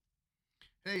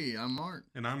Hey, I'm Mark,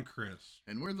 And I'm Chris.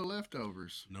 and we're the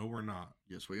leftovers. No, we're not.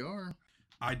 Yes, we are.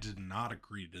 I did not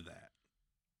agree to that.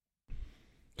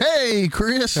 Hey,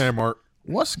 Chris. Hey, Mark.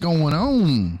 What's going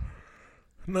on?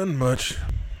 Nothing much.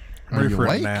 Are Ready you for a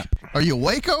awake? nap. Are you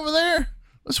awake over there?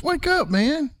 Let's wake up,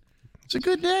 man. It's a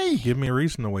good day. Give me a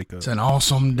reason to wake up. It's an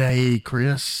awesome day,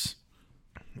 Chris.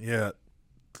 Yeah,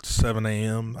 7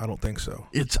 a.m. I don't think so.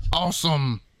 It's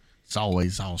awesome. It's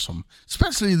always awesome,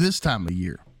 especially this time of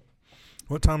year.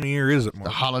 What time of year is it, The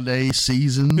Mark? holiday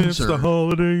seasons. It's the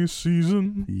holiday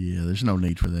season. Yeah, there's no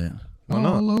need for that. Why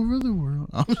not? All over the world.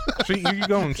 See, you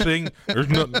go and sing. There's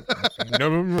nothing.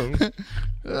 No.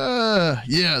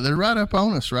 Yeah, they're right up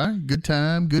on us, right? Good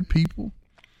time, good people.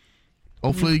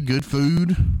 Hopefully, good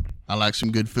food. I like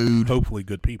some good food. Hopefully,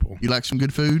 good people. You like some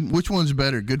good food? Which one's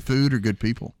better, good food or good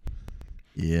people?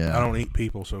 Yeah. I don't eat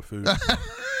people, so food.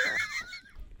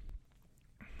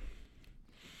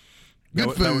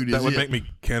 Good food That is would it. make me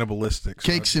cannibalistic. so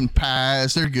Cakes and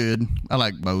pies, they're good. I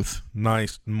like both.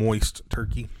 nice, moist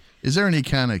turkey. Is there any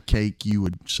kind of cake you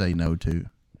would say no to?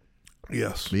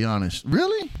 Yes. Be honest.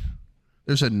 Really?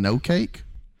 There's a no cake?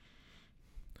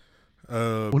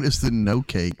 What is the no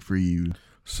cake for you?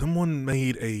 Someone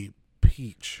made a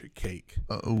peach cake.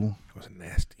 Uh-oh. It was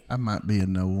nasty. I might be a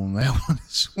no on that one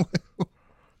as well.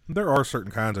 There are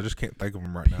certain kinds. I just can't think of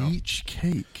them right now. Peach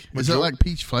cake. But Is that you'll- like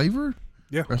peach flavor?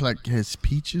 Yeah. Or it's like has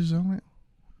peaches on it?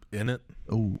 In it.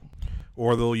 Oh.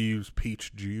 Or they'll use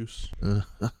peach juice.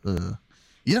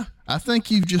 Yeah, I think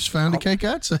you've just found a cake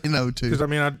I'd say no Because, to. I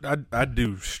mean, I'd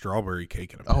do strawberry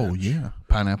cake in a Oh, pinch. yeah.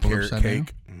 Pineapple Carrot upside down.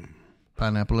 cake.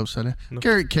 Pineapple upside down. No.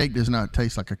 Carrot cake does not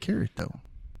taste like a carrot, though.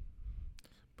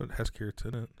 But it has carrots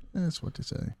in it. That's what they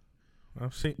say.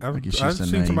 I've seen Like it's I've just a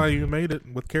seen name. somebody who made it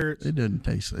with carrots. It doesn't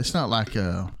taste. It's not like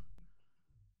a.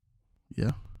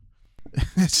 Yeah.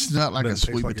 It's not like a Doesn't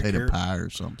taste sweet like a potato carrot? pie or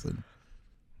something.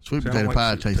 Sweet See, I don't potato like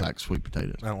pie sweet tastes potato. like sweet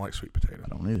potatoes. I don't like sweet potato. I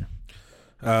don't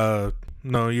either.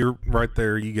 No, you're right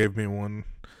there. You gave me one.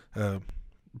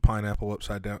 Pineapple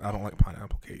upside down. I don't like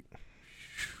pineapple cake.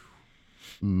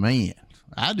 Man,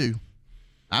 I do.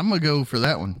 I'm going to go for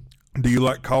that one. Do you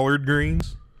like collard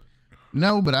greens?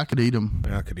 No, but I could eat them.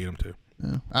 Yeah, I could eat them too.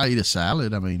 Yeah. I eat a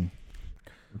salad. I mean,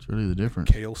 what's really the difference?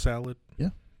 Kale salad.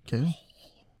 Kale?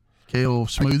 Kale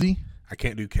smoothie? I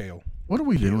can't do kale. What are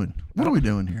we doing? What are we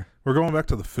doing here? We're going back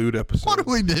to the food episode. What are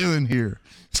we doing here?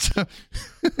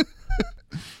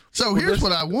 So here's this-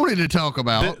 what I wanted to talk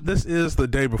about. This is the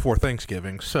day before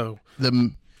Thanksgiving, so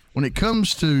When it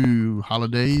comes to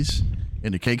holidays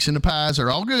and the cakes and the pies are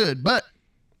all good, but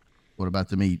what about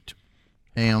the meat?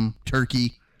 Ham,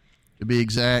 turkey, to be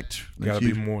exact. gotta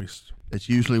be moist. That's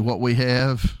usually what we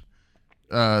have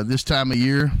this time of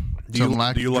year. Do Some you-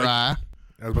 like do you like- dry.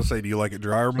 I was gonna say, do you like it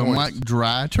dry or Some moist? like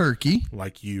dry turkey,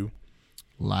 Like you,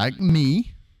 like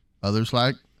me. Others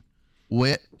like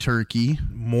wet turkey.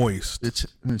 moist.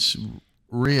 It's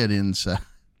red inside.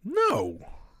 No,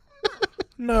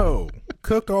 no,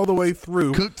 cooked all the way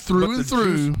through, Cooked through but and the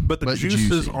through, juice- but the but juices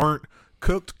juicy. aren't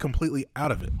cooked completely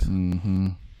out of it. Mm-hmm.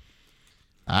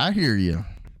 I hear you.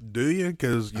 Do you?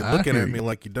 Because you're I looking hear at me you.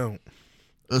 like you don't.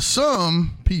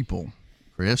 Some people,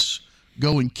 Chris,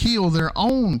 go and kill their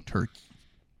own turkey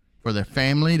for their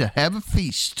family to have a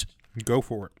feast. Go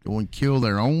for it. Go and kill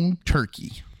their own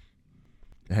turkey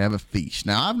to have a feast.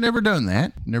 Now, I've never done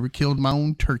that. Never killed my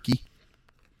own turkey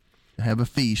to have a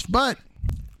feast. But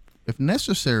if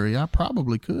necessary, I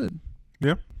probably could.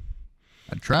 Yeah.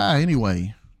 I'd try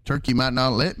anyway. Turkey might not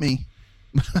let me.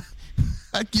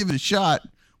 I'd give it a shot.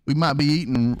 We might be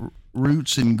eating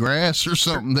roots and grass or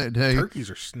something that day. Turkeys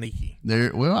are sneaky.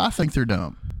 Well, I think they're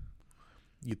dumb.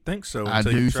 You'd think so. I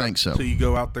until you do try- think so. Until you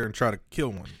go out there and try to kill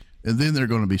one. And then they're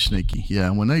going to be sneaky. Yeah,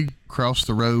 when they cross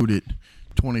the road at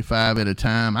 25 at a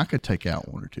time, I could take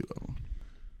out one or two of them.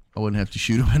 I wouldn't have to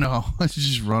shoot them at all. I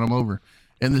just run them over.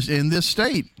 And in this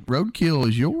state, roadkill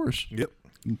is yours. Yep.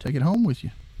 You can take it home with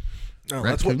you. No,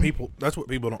 that's what Raccoon.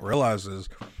 people don't realize is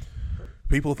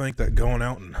people think that going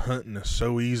out and hunting is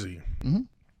so easy. Mhm.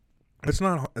 It's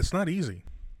not. It's not easy.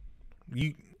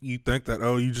 You think that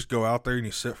you just go out there and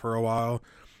you sit for a while,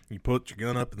 you put your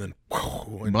gun up and then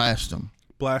and Blast them.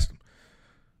 blast them.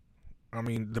 I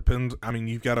mean, depends. I mean,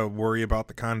 you've got to worry about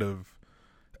the kind of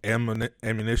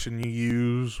ammunition you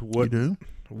use. You do?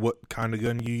 What kind of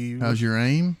gun you use? How's your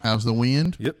aim? How's the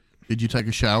wind? Yep. Did you take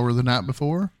a shower the night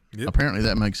before? Yep. Apparently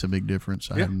that makes a big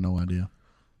difference. I Yeah. have no idea.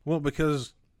 Well,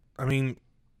 because I mean,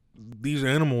 these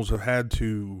animals have had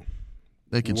to.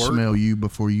 They can Work. smell you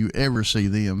before you ever see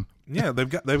them. Yeah, they've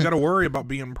got to worry about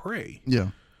being prey.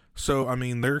 Yeah. So I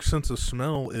mean, their sense of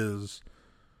smell is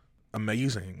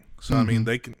amazing. So I mean,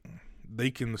 they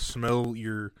can smell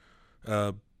your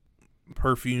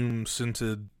perfume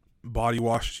scented body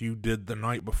wash you did the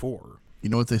night before. You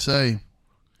know what they say?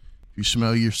 If you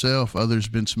smell yourself, others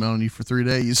been smelling you for 3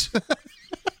 days.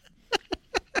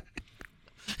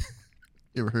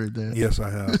 You ever heard that? Yes, I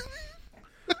have.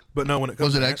 But no, when it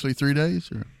comes Was it to actually 3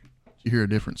 days, or did you hear a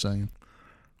different saying?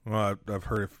 well, I've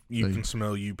heard if you can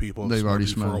smell you, people have They've already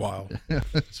you for a smelled while.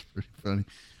 That's pretty funny.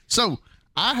 So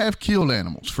I have killed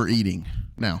animals for eating.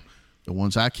 Now, the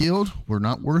ones I killed were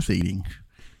not worth eating,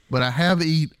 but I have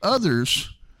eat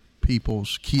others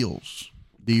people's kills.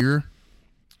 Deer,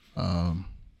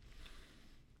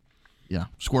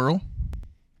 squirrel.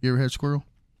 You ever had squirrel?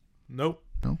 Nope.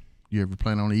 No. You ever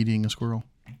plan on eating a squirrel?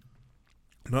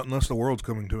 Not unless the world's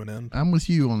coming to an end. I'm with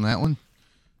you on that one.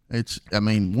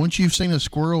 Once you've seen a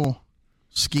squirrel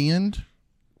skinned,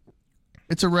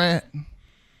 it's a rat.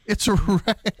 It's a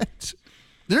rat.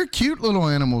 They're cute little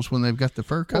animals when they've got the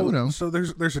fur coat on. So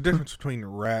there's a difference between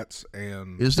rats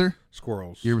and Is there?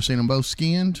 squirrels. You ever seen them both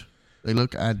skinned? They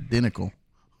look identical.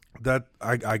 That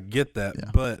I get that,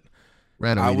 Yeah. but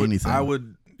Rat will eat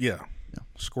anything. Yeah.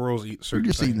 Squirrels eat They're certain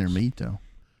just eating their things. meat, though.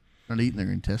 Not eating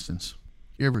their intestines.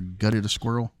 You ever gutted a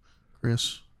squirrel,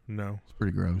 Chris? No. It's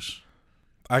pretty gross.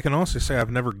 I can honestly say I've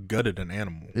never gutted an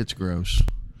animal. It's gross.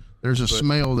 There's a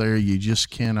smell there you just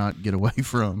cannot get away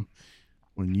from.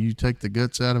 When you take the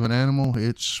guts out of an animal,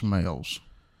 it smells.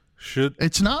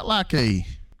 It's not like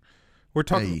We're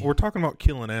talking about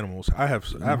killing animals. I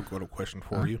have a little question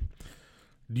for you.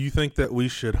 Do you think that we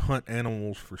should hunt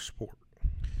animals for sport?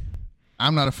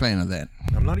 I'm not a fan of that.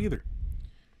 I'm not either.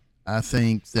 I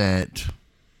think that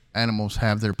animals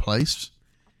have their place,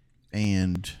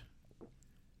 and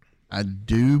I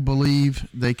do believe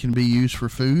they can be used for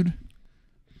food.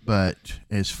 But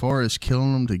as far as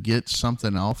killing them to get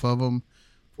something off of them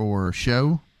for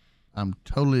show, I'm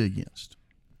totally against.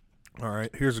 All right,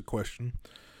 here's a question.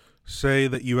 Say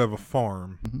that you have a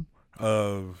farm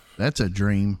of... That's a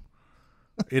dream.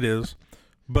 It is.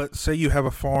 But say you have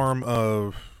a farm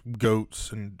of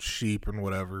goats and sheep and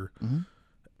whatever.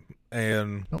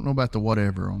 And... Don't know about the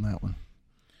whatever on that one.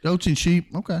 Goats and sheep,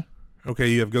 okay. Okay,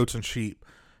 you have goats and sheep.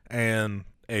 And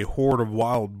a horde of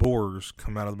wild boars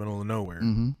come out of the middle of nowhere.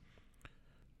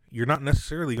 You're not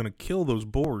necessarily going to kill those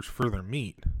boars for their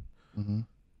meat.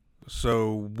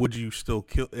 So would you still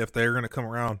kill... If they're going to come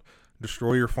around,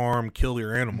 destroy your farm, kill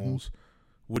your animals,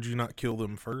 would you not kill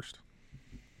them first?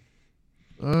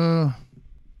 I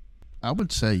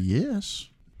would say yes.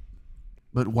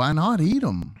 But why not eat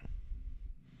them?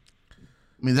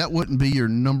 I mean, that wouldn't be your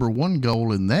number one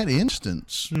goal in that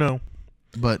instance. No.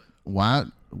 But why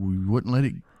we wouldn't let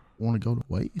it want to go to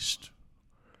waste?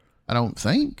 I don't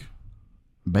think.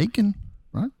 Bacon,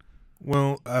 right?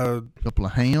 Well, A couple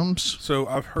of hams. so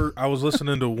I was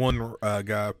listening to one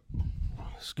guy,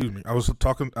 excuse me, I was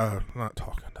talking, not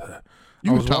talking to that.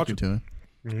 You I were was talking to him.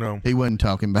 No. He wasn't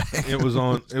talking back. It was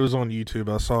on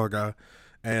YouTube. I saw a guy,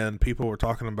 and people were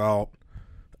talking about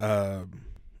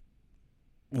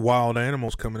wild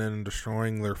animals coming in and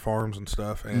destroying their farms and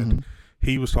stuff. And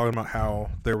he was talking about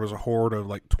how there was a horde of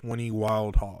like 20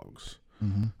 wild hogs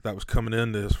that was coming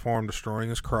into his farm, destroying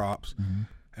his crops.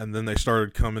 And then they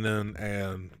started coming in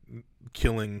and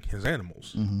killing his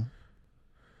animals.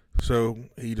 So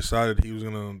he decided he was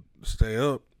going to stay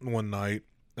up one night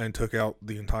and took out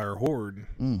the entire horde.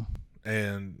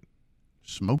 And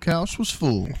Smokehouse was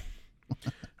full.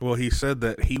 well, he said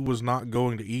that he was not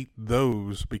going to eat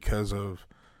those because of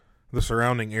the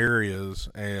surrounding areas,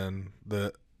 and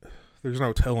that there's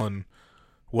no telling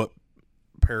what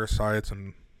parasites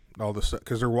and all this stuff,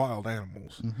 because they're wild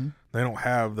animals. They don't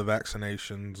have the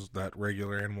vaccinations that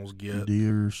regular animals get.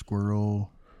 Deer,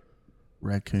 squirrel,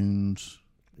 raccoons.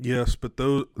 Yes, but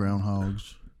those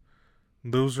Groundhogs.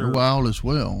 are They're wild as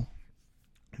well.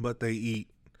 But they eat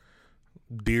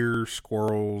deer,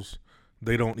 squirrels.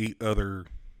 They don't eat other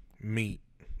meat.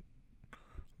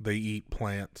 They eat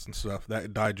plants and stuff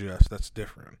that digest. That's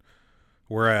different.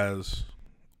 Whereas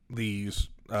these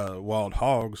wild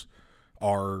hogs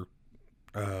are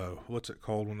what's it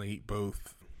called when they eat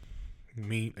both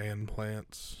meat and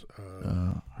plants?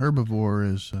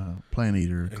 Herbivore is plant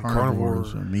eater. And Carnivore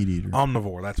is a meat eater.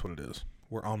 Omnivore, that's what it is.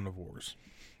 We're omnivores.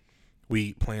 We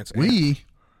eat plants. We.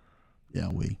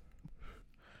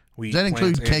 We Does that eat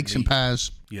include plants cakes and meat.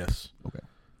 pies? Yes. Okay.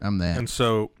 I'm that. And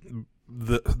so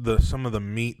the some of the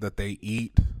meat that they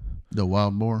eat, The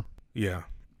wild boar yeah,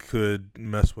 could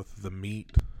mess with the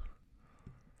meat,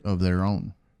 of their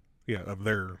own. yeah, of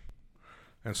their.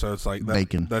 And so it's like that,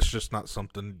 Bacon. That's just not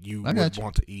something you I would got you.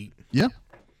 want to eat. Yeah.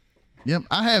 Yep.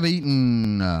 I have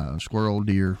eaten squirrel,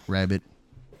 deer, rabbit.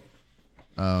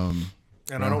 And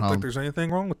I don't Groundhog. think there's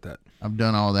anything wrong with that. I've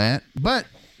done all that. But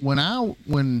when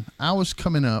I was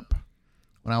coming up,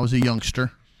 when I was a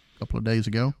youngster, a couple of days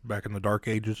ago, Back in the dark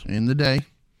ages. in the day,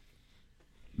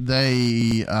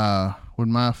 they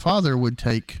when my father would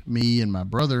take me and my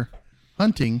brother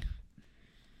hunting,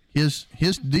 his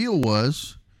deal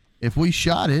was, if we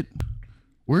shot it,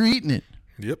 we're eating it.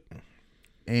 Yep.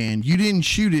 And you didn't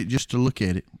shoot it just to look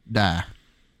at it die.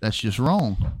 That's just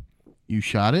wrong. You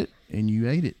shot it and you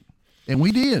ate it. And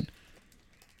we did.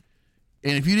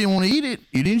 And if you didn't want to eat it,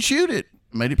 you didn't shoot it.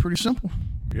 Made it pretty simple.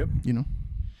 Yep. You know.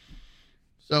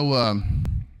 So,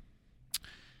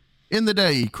 in the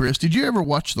day, Chris, did you ever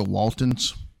watch the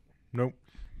Waltons? Nope.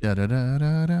 Da da da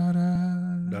da da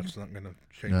da. That's not going to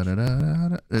change. Da da da da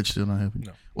da. That's still not happening.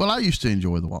 No. Well, I used to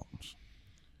enjoy the Waltons.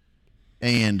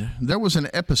 And there was an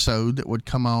episode that would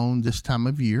come on this time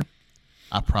of year.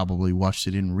 I probably watched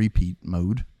it in repeat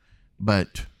mode.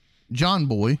 But John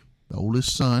Boy, the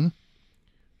oldest son,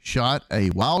 shot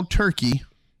a wild turkey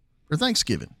for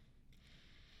Thanksgiving.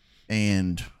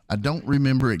 And I don't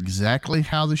remember exactly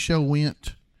how the show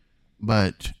went,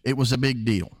 but it was a big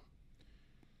deal.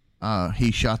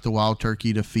 He shot the wild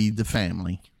turkey to feed the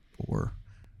family for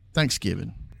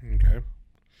Thanksgiving. Okay.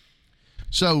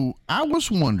 So I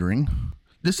was wondering,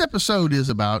 this episode is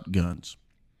about guns.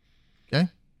 Okay?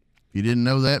 If you didn't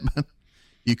know that,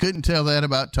 you couldn't tell that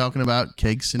about talking about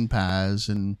cakes and pies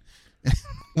and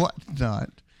whatnot.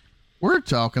 We're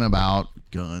talking about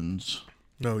guns.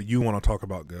 No, you want to talk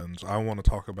about guns. I want to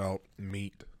talk about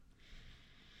meat.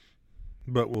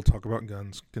 But we'll talk about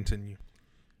guns. Continue.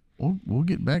 We'll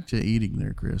get back to eating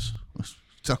there, Chris. Let's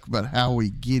talk about how we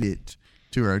get it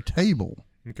to our table.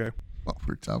 Okay. What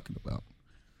we're talking about.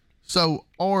 So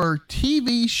our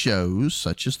TV shows,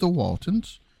 such as the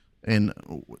Waltons, and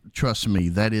trust me,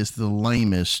 that is the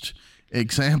lamest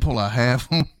example I have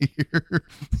on here.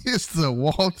 It's the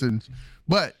Waltons.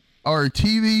 But our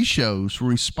TV shows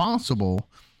responsible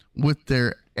with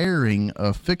their airing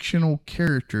of fictional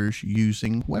characters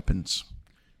using weapons?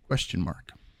 Question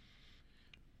mark.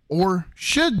 Or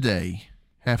should they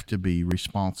have to be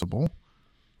responsible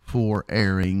for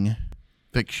airing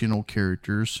fictional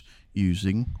characters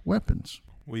using weapons?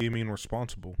 What do you mean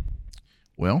responsible?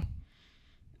 Well,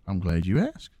 I'm glad you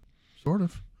asked. Sort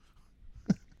of.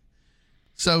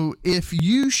 So if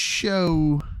you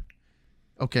show,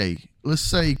 okay, let's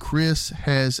say Chris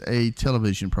has a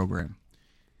television program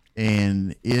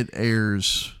and it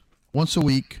airs once a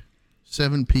week,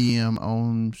 7 p.m.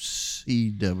 on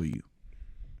CW.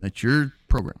 That's your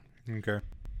program. Okay.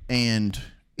 And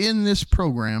in this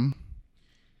program,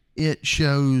 it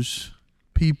shows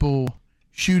people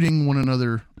shooting one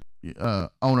another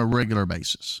on a regular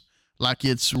basis. Like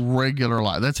it's regular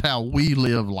life. That's how we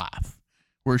live life.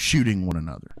 We're shooting one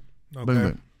another. Okay. Boom,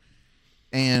 boom.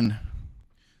 And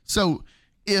so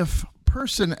if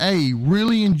person A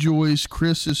really enjoys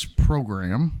Chris's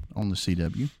program on the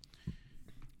CW,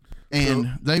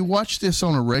 and they watch this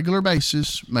on a regular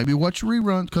basis, maybe watch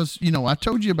reruns, because, you know, I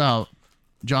told you about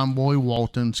John Boy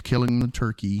Walton's killing the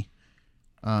turkey.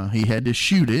 He had to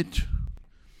shoot it.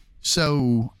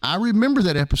 So I remember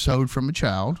that episode from a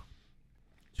child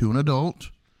to an adult.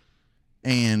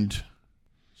 And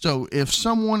so if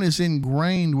someone is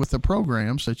ingrained with a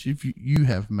program, such as you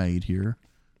have made here,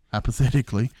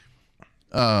 hypothetically,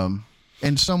 and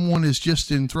someone is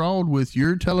just enthralled with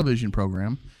your television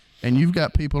program, and you've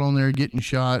got people on there getting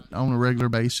shot on a regular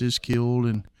basis,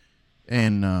 killed,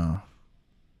 and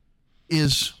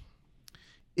is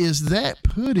that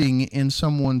putting in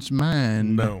someone's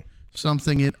mind No.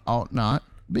 something it ought not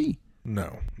be?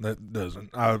 No, that doesn't.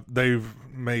 They've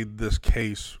made this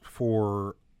case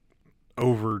for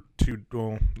over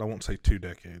well, I won't say 2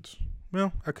 decades.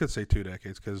 Well, I could say 2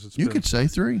 decades because it's You could say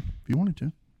 3 if you wanted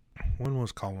to. When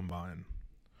was Columbine?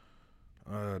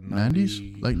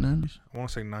 90s? Late 90s? I want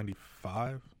to say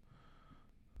 95.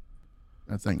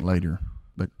 I think later.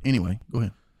 But anyway, go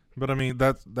ahead. But I mean,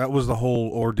 that was the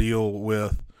whole ordeal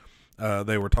with,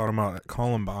 they were talking about at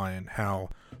Columbine, how,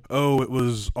 it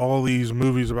was all these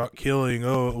movies about killing,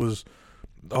 it was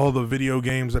all the video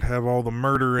games that have all the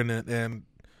murder in it, and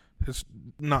it's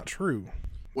not true.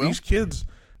 Well,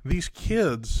 these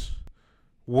kids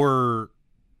were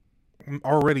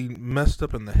already messed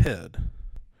up in the head.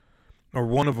 Or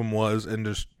one of them was, and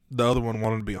just the other one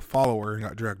wanted to be a follower and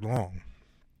got dragged along.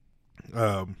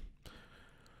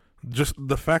 Just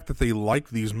the fact that they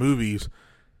like these movies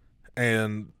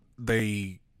and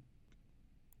I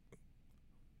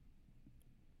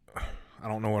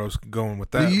don't know what I was going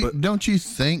with that. Don't you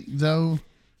think, though,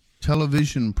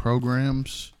 television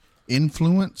programs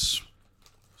influence,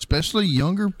 especially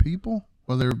younger people?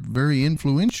 Well, they're very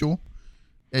influential.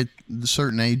 at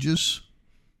certain ages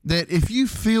that if you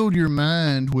filled your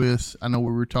mind with, I know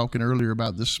we were talking earlier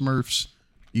about the Smurfs.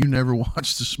 You never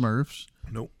watched the Smurfs.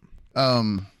 Nope.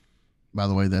 By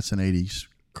the way, that's an 80s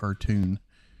cartoon.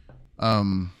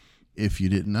 If you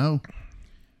didn't know.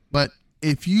 But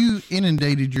if you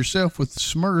inundated yourself with the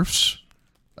Smurfs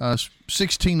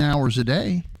 16 hours a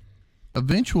day,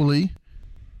 eventually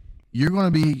you're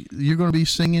going to be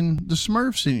singing the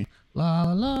Smurfs in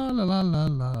la la la la la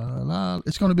la la.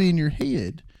 It's going to be in your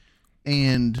head.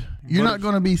 And you're not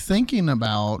going to be thinking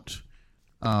about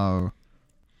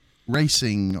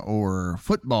racing or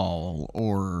football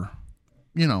or,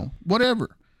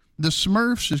 whatever. The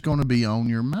Smurfs is going to be on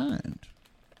your mind.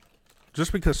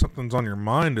 Just because something's on your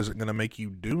mind isn't going to make you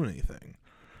do anything.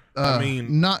 I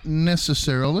mean, not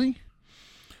necessarily.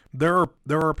 There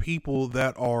are people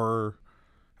that are,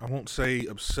 I won't say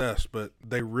obsessed, but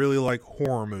they really like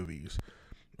horror movies,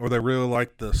 or they really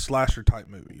like the slasher type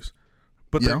movies.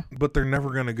 But they're never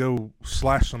going to go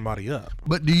slash somebody up.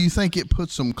 But do you think it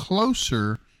puts them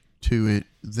closer to it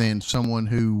than someone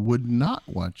who would not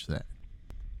watch that?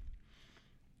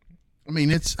 I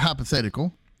mean, it's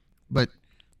hypothetical, but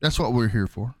that's what we're here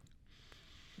for.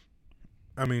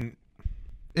 I mean,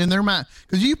 in their mind,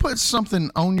 because you put something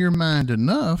on your mind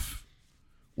enough,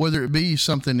 whether it be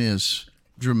something as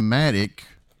dramatic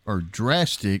or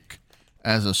drastic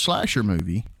as a slasher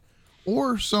movie,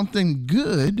 or something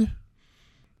good.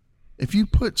 If you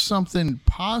put something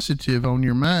positive on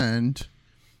your mind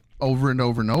over and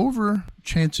over and over,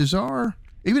 chances are,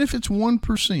 even if it's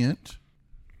 1%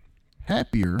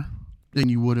 happier than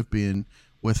you would have been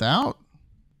without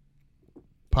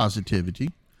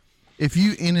positivity. If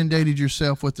you inundated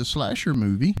yourself with the slasher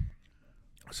movie.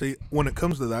 See, when it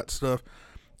comes to that stuff,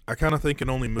 I kind of think it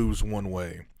only moves one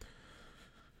way.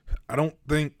 I don't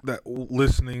think that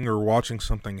listening or watching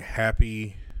something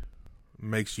happy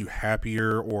makes you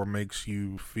happier or makes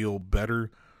you feel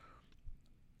better.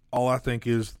 All I think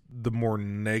is the more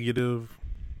negative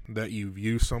that you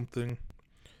view something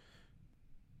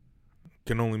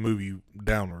can only move you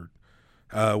downward.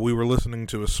 We were listening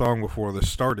to a song before this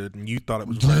started, and you thought it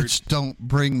was don't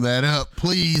bring that up,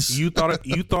 please. You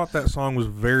thought that song was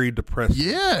very depressing.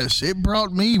 Yes, it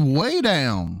brought me way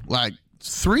down, like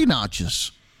 3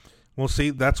 notches. Well, see,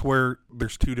 that's where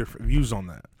there's 2 different views on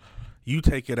that. You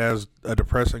take it as a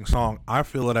depressing song. I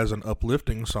feel it as an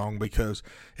uplifting song because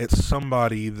it's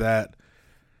somebody that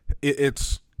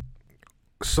it's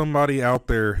somebody out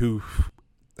there who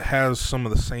has some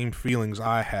of the same feelings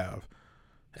I have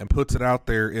and puts it out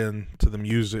there into the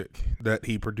music that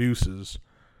he produces,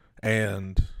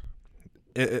 and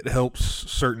it helps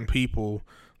certain people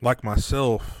like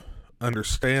myself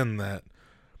understand that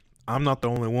I'm not the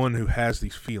only one who has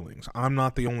these feelings. I'm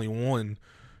not the only one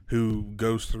who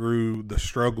goes through the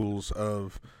struggles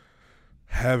of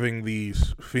having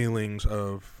these feelings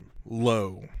of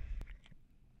low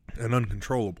and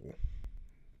uncontrollable.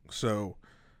 So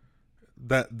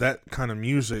that kind of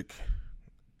music,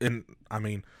 and I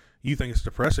mean, you think it's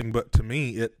depressing, but to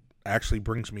me, it actually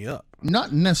brings me up.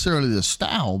 Not necessarily the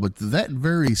style, but that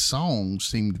very song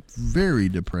seemed very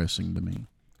depressing to me.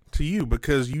 To you,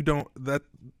 because you don't,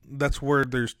 that's where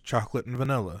there's chocolate and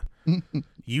vanilla.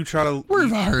 You try to... Where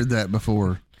have I heard that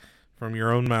before? From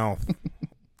your own mouth.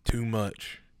 Too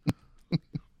much.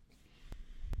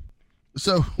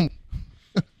 So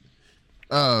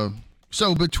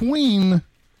between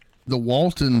the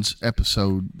Waltons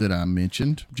episode that I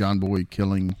mentioned, John Boy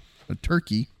killing a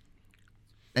turkey,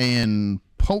 and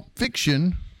Pulp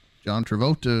Fiction, John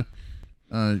Travolta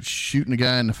shooting a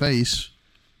guy in the face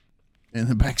in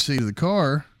the backseat of the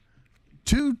car,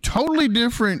 2 totally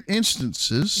different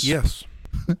instances. Yes.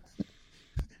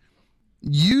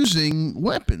 Using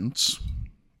weapons.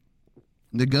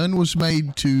 The gun was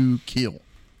made to kill.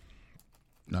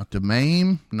 Not to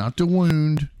maim, not to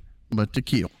wound, but to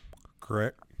kill.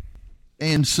 Correct.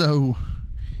 And so,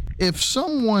 if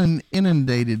someone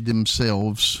inundated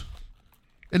themselves,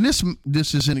 and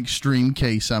this is an extreme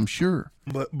case, I'm sure.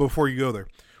 But before you go there,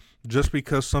 just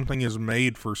because something is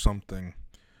made for something,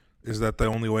 is that the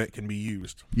only way it can be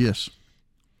used? Yes.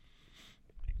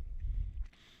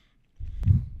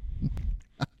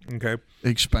 Okay.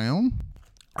 Expound.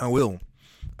 I will.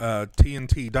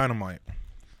 TNT, dynamite.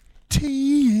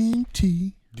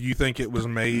 TNT. Do you think it was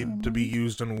made to be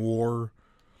used in war?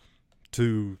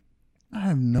 I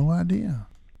have no idea.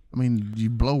 I mean, you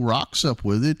blow rocks up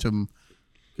with it to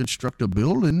construct a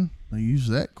building. They use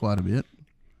that quite a bit.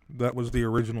 That was the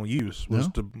original use, was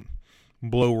to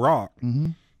blow rock.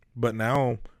 Mm-hmm. But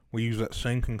now we use that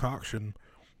same concoction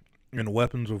in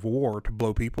weapons of war to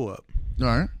blow people up. All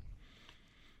right.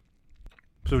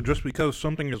 So just because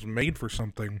something is made for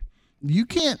something, You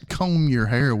can't comb your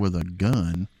hair with a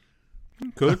gun.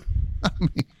 could. I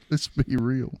mean, let's be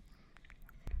real.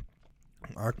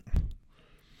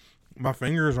 My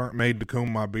fingers aren't made to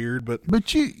comb my beard, but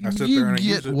But you I sit there you and I get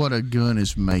use it. what a gun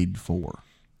is made for.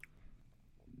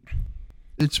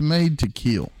 It's made to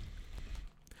kill.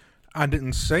 I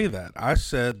didn't say that. I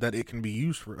said that it can be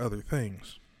used for other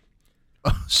things.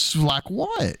 Like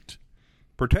what?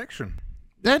 Protection.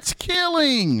 That's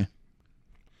killing.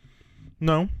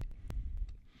 No.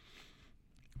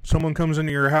 Someone comes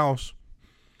into your house,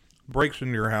 breaks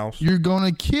into your house. You're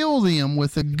going to kill them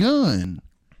with a gun.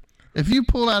 If you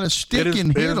pull out a stick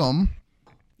and hit them,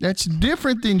 that's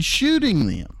different than shooting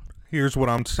them. Here's what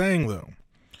I'm saying, though.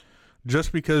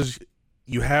 Just because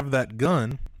you have that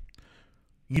gun,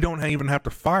 you don't even have to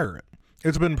fire it.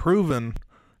 It's been proven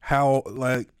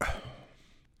it's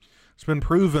been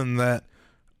proven that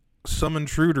some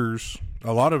intruders,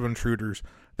 a lot of intruders,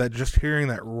 that just hearing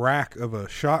that rack of a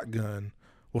shotgun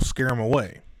will scare them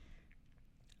away.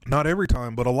 Not every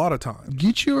time, but a lot of times.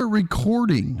 Get you a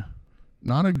recording,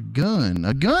 not a gun.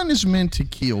 A gun is meant to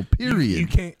kill,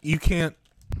 period. You can't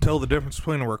tell the difference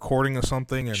between a recording of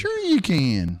something and Sure you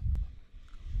can.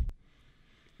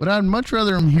 But I'd much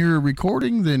rather them hear a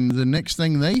recording than the next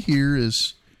thing they hear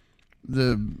is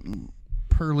the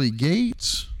pearly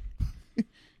gates.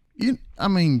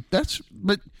 That's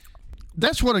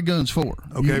what a gun's for.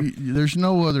 Okay. There's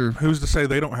no other. who's to say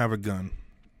they don't have a gun?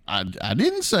 I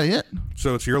didn't say it.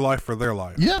 So it's your life for their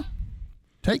life. Yeah.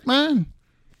 Take mine.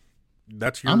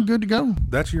 I'm good to go.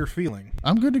 That's your feeling.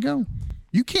 I'm good to go.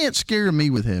 You can't scare me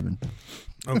with heaven.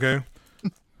 Okay.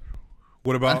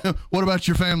 What about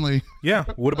your family? Yeah.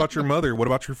 What about your mother? What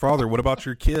about your father? What about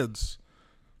your kids?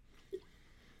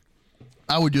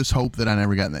 I would just hope that I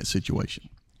never got in that situation.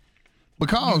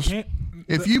 Because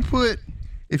if you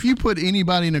put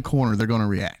anybody in a corner, they're going to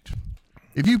react.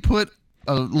 If you put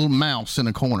a little mouse in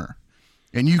a corner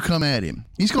and you come at him,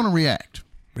 he's going to react.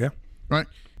 Yeah. Right?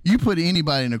 You put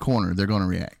anybody in a corner, they're going to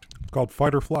react. It's called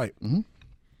fight or flight. Mm-hmm.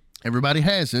 Everybody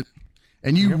has it.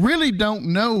 And you really don't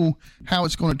know how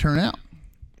it's going to turn out.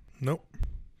 Nope.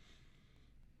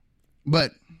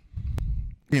 But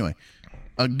anyway,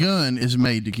 a gun is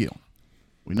made to kill.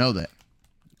 We know that.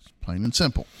 It's plain and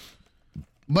simple.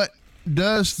 But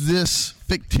does this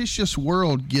fictitious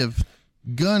world give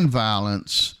gun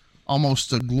violence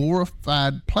almost a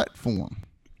glorified platform?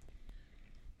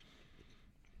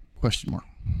 Question mark.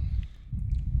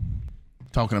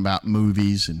 Talking about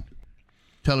movies and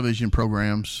television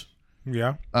programs.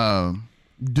 Yeah.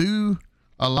 Do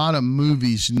a lot of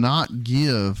movies not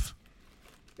give,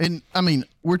 and I mean,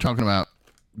 we're talking about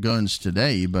guns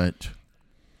today, but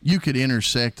you could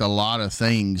intersect a lot of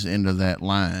things into that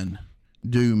line.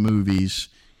 Do movies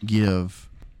give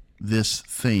this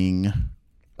thing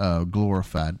a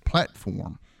glorified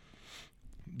platform?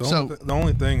 The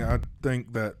only thing I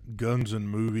think that guns and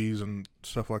movies and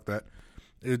stuff like that,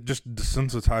 it just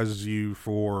desensitizes you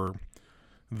for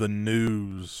the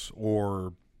news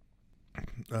or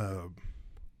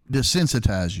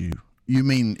desensitize you. You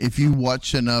mean if you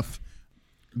watch enough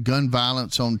gun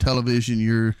violence on television,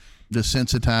 you're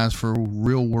desensitized for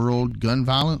real world gun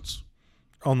violence?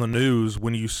 On the news,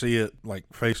 when you see it like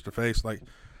face to face, like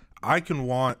I can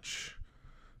watch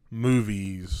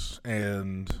movies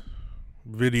and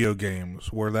video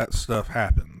games where that stuff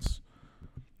happens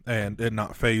and it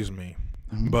not faze me.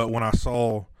 Mm-hmm. But when I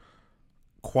saw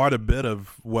quite a bit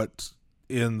of what's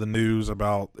in the news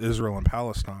about Israel and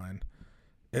Palestine,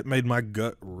 it made my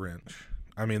gut wrench.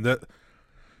 I mean,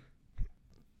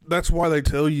 that's why they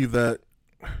tell you that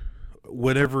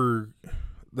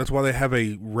that's why they have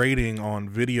a rating on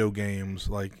video games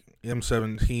like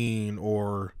M17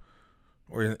 or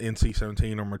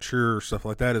NC-17 or mature or stuff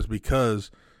like that, is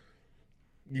because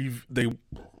they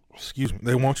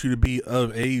want you to be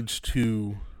of age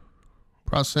to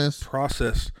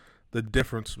process the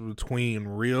difference between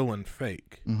real and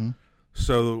fake. Mm-hmm.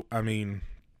 So, I mean,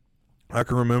 I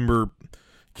can remember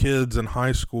kids in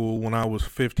high school when I was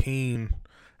 15,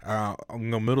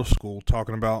 middle school,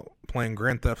 talking about playing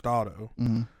Grand Theft Auto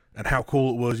mm-hmm. and how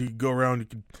cool it was. You could go around, you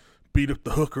could beat up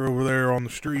the hooker over there on the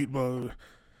street.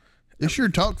 They sure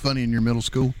talk funny in your middle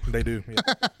school. They do,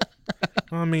 yeah.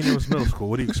 I mean, it was middle school.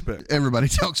 What do you expect? Everybody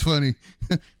talks funny.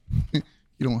 You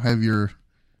don't have your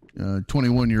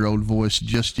 21-year-old voice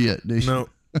just yet, do you? No.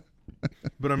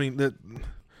 But I mean, that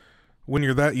when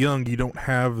you're that young, you don't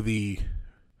have the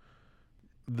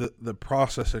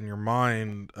process in your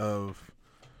mind of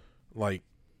like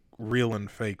real and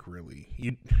fake. Really,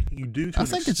 you do. To I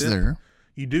think it's there.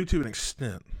 You do to an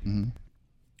extent, mm-hmm.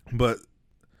 but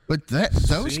But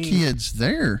those seeing- kids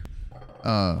there,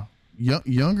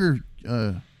 younger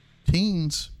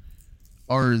teens,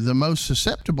 are the most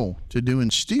susceptible to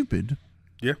doing stupid.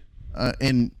 Yeah.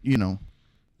 And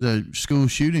the school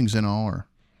shootings and all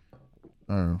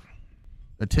are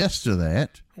attest to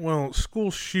that. Well,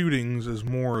 school shootings is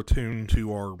more attuned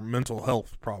to our mental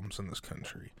health problems in this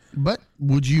country. But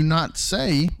would you not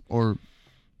say or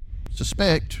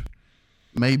suspect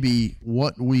maybe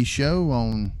what we show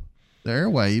on the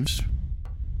airwaves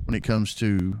when it comes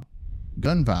to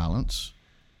gun violence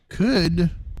could,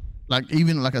 like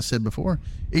I said before,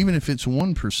 even if it's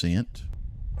 1%,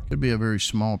 could be a very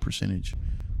small percentage,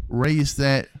 raise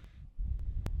that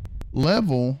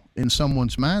level in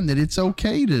someone's mind that it's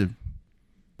okay to,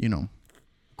 of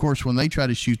course, when they try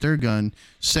to shoot their gun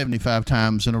 75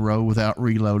 times in a row without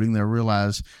reloading, they'll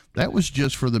realize that was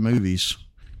just for the movies.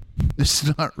 It's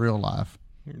not real life.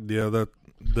 Yeah, that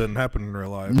doesn't happen in real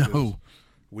life. No.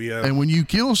 We have, And when you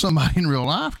kill somebody in real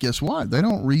life, guess what? They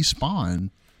don't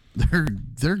respawn.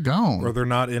 They're gone. or they're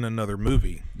not in another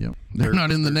movie. Yep. They're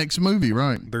not in the next movie,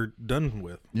 right? They're done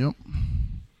with. Yep.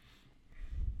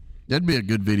 That'd be a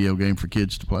good video game for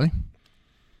kids to play.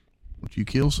 Once you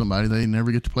kill somebody, they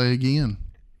never get to play again.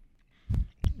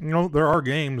 There are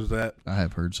games that I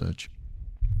have heard such.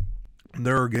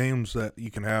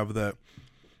 you can have that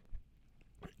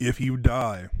if you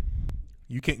die,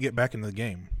 you can't get back into the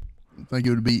game. I think it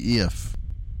would be if.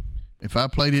 If I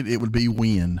played it, it would be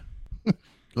when.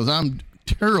 Because I'm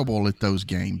terrible at those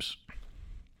games.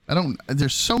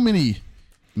 There's so many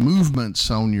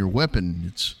movements on your weapon.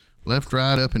 It's left,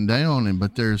 right, up, and down,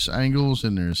 but there's angles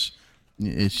and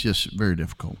it's just very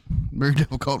difficult. Very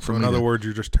difficult for me. In other words,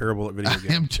 you're just terrible at video I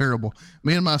games. am terrible.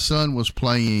 Me and my son was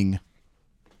playing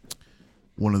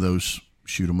one of those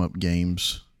shoot 'em up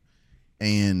games,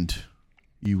 and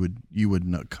you would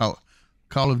know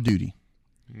Call of Duty,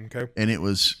 Okay. and it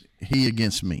was he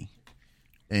against me,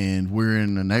 and we're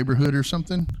in a neighborhood or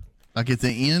something, like at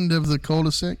the end of the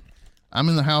cul-de-sac. I'm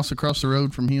in the house across the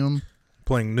road from him.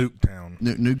 Playing Nuketown.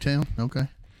 Nuketown, okay.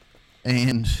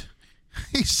 And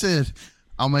he said,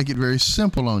 "I'll make it very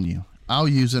simple on you. I'll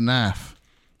use a knife."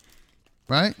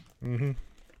 Right? Mm-hmm.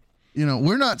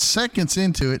 We're not seconds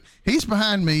into it. He's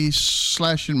behind me,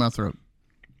 slashing my throat.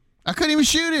 I couldn't even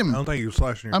shoot him. I don't think he was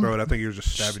slashing your throat. I think he was just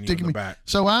stabbing you in Sticking the me. back.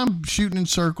 So I'm shooting in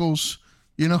circles.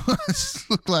 I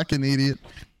look like an idiot.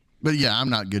 But yeah, I'm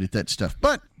not good at that stuff.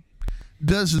 But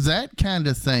does that kind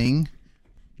of thing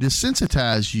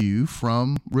desensitize you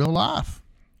from real life?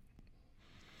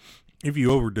 If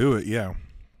you overdo it, yeah.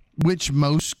 Which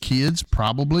most kids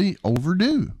probably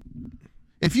overdo.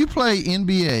 If you play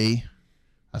NBA,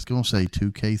 I was going to say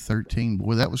 2K13.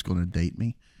 Boy, that was going to date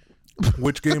me.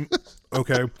 Which game?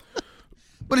 Okay.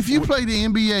 But if you play the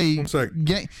NBA 1 sec.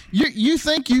 game, you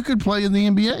think you could play in the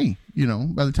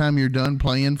NBA, by the time you're done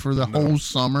playing for the whole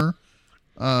summer,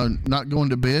 not going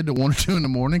to bed at 1 or 2 in the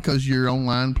morning because you're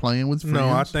online playing with friends? No,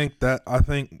 I think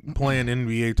playing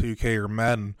NBA 2K or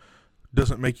Madden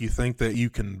doesn't make you think that you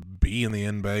can be in the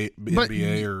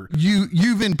NBA or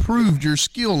you've improved your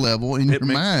skill level in your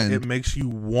mind. It makes you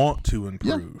want to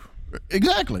improve. Yeah,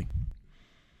 exactly.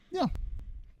 Yeah.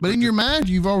 But in your mind,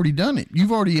 you've already done it.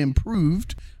 You've already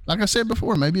improved. Like I said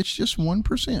before, maybe it's just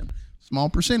 1%, small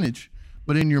percentage.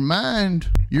 But in your mind,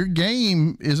 your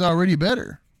game is already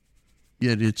better.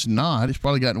 Yet it's not. It's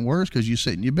probably gotten worse because you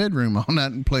sit in your bedroom all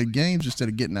night and play games instead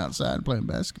of getting outside and playing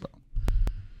basketball.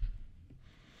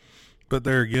 But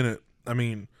there again,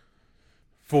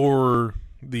 for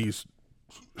these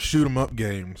shoot 'em up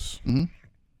games,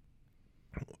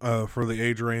 for the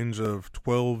age range of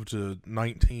 12 to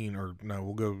 19, or no,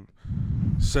 we'll go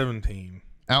 17.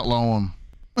 Outlaw them.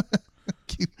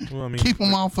 keep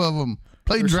them off of them.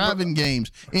 Play driving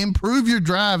games. Improve your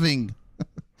driving,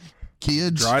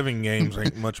 kids. Driving games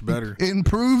ain't much better.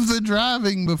 Improve the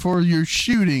driving before you're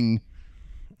shooting.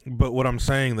 But what I'm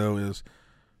saying, though, is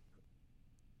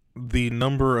the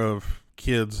number of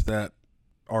kids that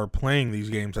are playing these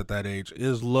games at that age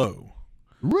is low.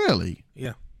 Really?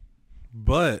 Yeah.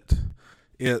 But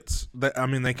it's that,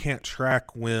 they can't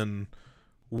track when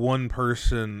one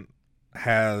person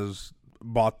has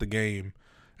bought the game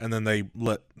and then they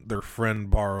let their friend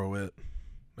borrow it,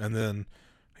 and then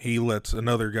he lets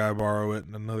another guy borrow it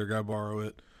and another guy borrow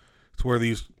it. It's where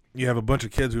you have a bunch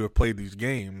of kids who have played these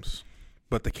games,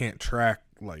 but they can't track,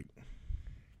 All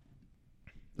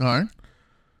right.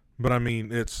 But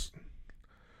it's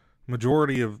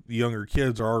majority of the younger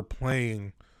kids are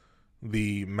playing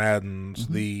the Maddens,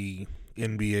 the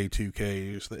NBA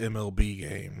 2Ks, the MLB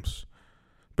games,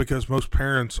 because most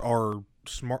parents are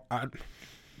smart.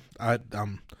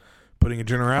 I'm putting a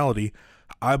generality.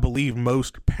 I believe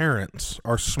most parents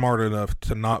are smart enough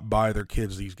to not buy their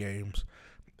kids these games.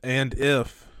 And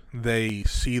if they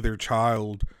see their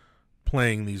child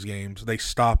playing these games, they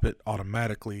stop it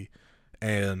automatically.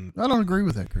 And I don't agree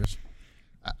with that, Chris.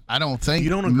 I don't think you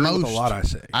don't agree with a lot I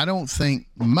say. I don't think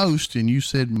most, and you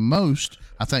said most,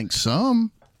 I think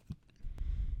some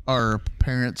are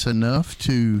parents enough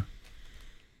to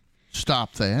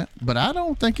stop that, but I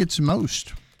don't think it's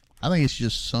most. I think it's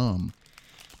just some.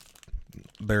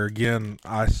 There again,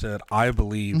 I said I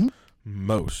believe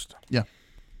most. Yeah.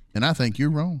 And I think you're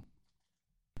wrong.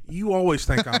 You always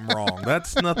think I'm wrong.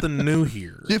 That's nothing new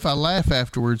here. If I laugh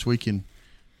afterwards, we can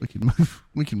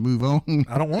move on.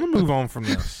 I don't want to move on from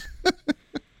this.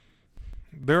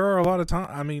 There are a lot of times.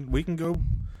 I mean, we can go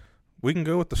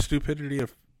with the stupidity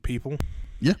of people.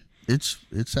 Yeah, it's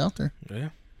out there. Yeah,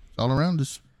 it's all around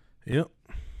us. Yep.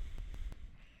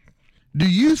 Do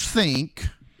you think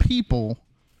people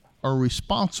are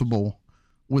responsible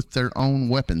with their own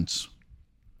weapons?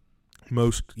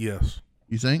 Most, yes.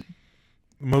 You think?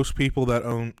 Most people that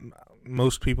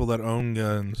own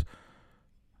guns,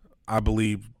 I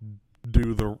believe,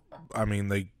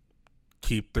 they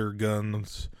keep their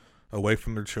guns away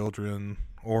from their children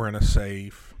or in a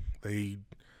safe.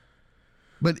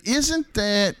 But isn't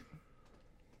that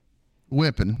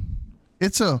weapon?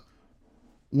 It's a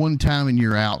one time and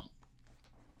you're out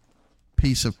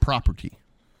piece of property.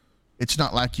 It's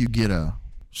not like you get a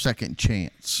second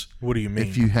chance. What do you mean?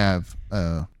 If you have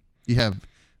an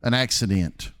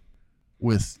accident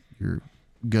with your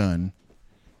gun,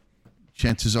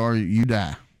 chances are you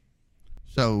die.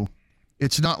 So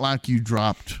it's not like you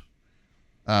dropped,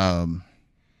 I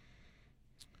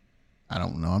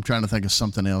don't know. I'm trying to think of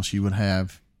something else you would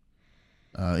have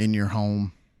in your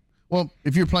home. Well,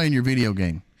 if you're playing your video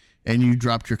game and you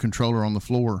dropped your controller on the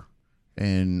floor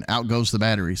and out goes the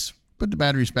batteries, put the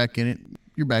batteries back in it,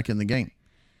 you're back in the game.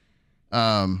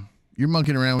 You're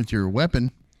monkeying around with your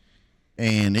weapon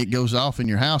and it goes off in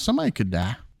your house, somebody could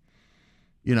die.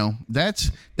 You know,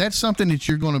 that's something that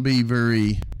you're going to be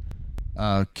very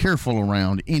careful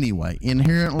around anyway.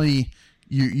 Inherently,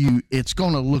 it's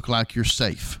going to look like you're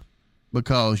safe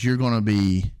because you're going to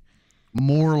be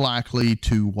more likely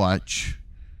to watch,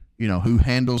 who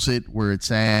handles it, where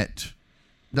it's at,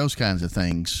 those kinds of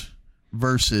things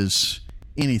versus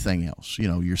anything else,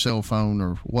 your cell phone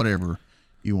or whatever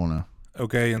you want to.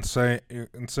 Okay, and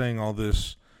saying all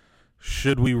this,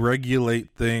 should we regulate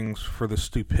things for the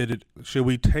stupidity? Should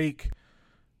we take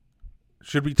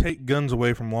guns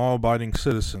away from law-abiding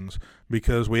citizens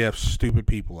because we have stupid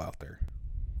people out there?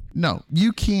 No,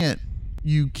 you can't.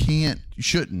 You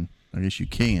shouldn't. I guess you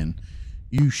can.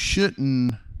 You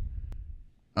shouldn't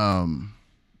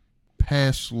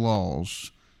pass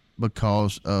laws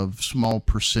because of small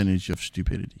percentage of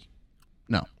stupidity.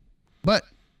 No. But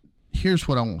here's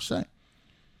what I want to say.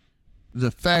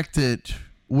 The fact that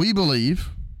we believe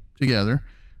together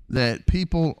that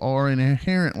people are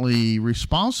inherently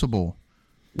responsible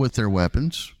with their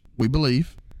weapons. We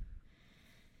believe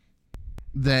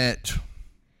that.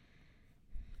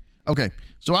 Okay,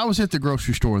 so I was at the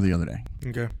grocery store the other day.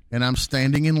 Okay. And I'm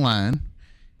standing in line,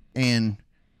 and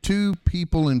two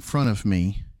people in front of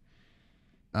me,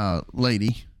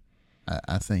 lady,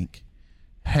 I think,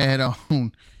 had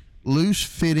on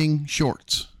loose-fitting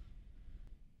shorts.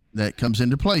 That comes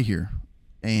into play here.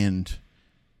 And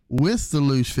with the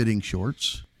loose-fitting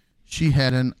shorts, she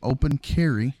had an open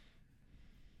carry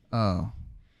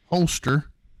holster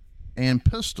and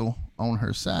pistol on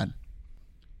her side.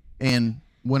 And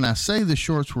when I say the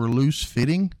shorts were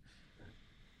loose-fitting,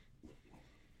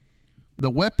 the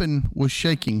weapon was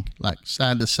shaking like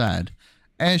side to side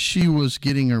as she was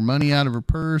getting her money out of her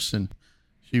purse and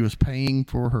she was paying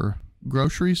for her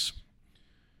groceries.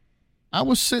 I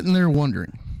was sitting there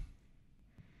wondering,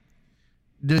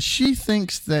 does she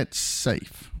think that's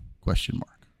safe? ?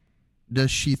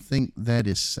 Does she think that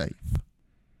is safe?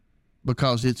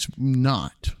 Because it's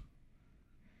not.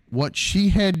 What she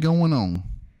had going on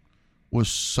was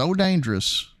so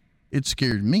dangerous, it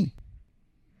scared me.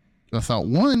 I thought,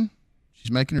 one, she's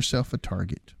making herself a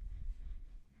target.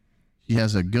 She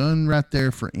has a gun right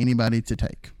there for anybody to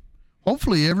take.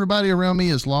 Hopefully everybody around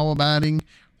me is law-abiding.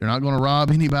 They're not going to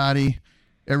rob anybody.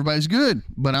 Everybody's good.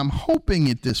 But I'm hoping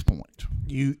at this point.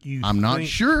 I'm not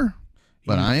sure,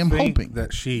 but I am hoping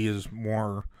that she is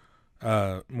more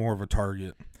of a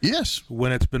target. Yes.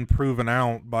 When it's been proven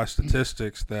out by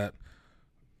statistics that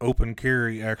open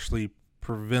carry actually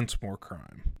prevents more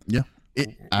crime. Yeah.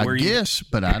 I guess,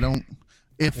 but I don't.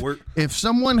 If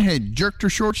someone had jerked her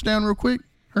shorts down real quick,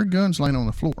 her gun's laying on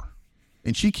the floor.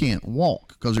 and she can't walk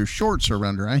because her shorts are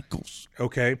around her ankles.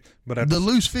 Okay, but The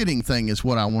loose fitting thing is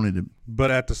what I wanted to.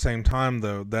 but at the same time,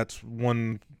 though, that's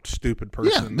one stupid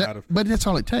person out of. But that's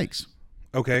all it takes.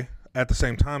 Okay, at the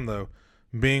same time, though,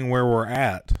 being where we're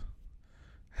at,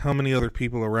 how many other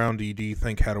people around you do you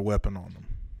think had a weapon on them?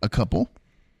 A couple,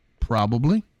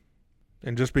 probably.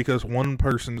 And just because one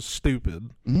person's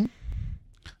stupid,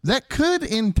 That could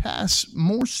entice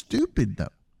more stupid, though.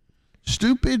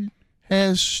 Stupid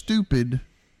has stupid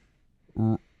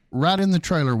right in the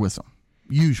trailer with them,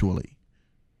 usually.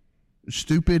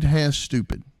 Stupid has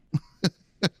stupid.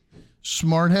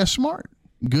 Smart has smart.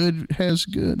 Good has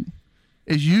good.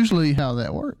 Is usually how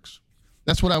that works.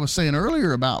 That's what I was saying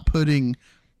earlier about putting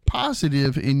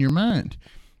positive in your mind.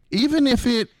 Even if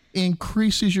it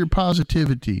increases your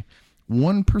positivity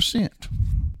 1%,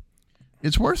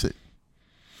 it's worth it.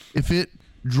 If it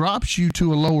drops you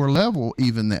to a lower level,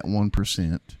 even that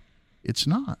 1%, it's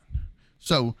not.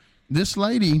 So this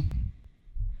lady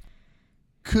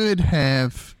could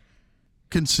have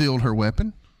concealed her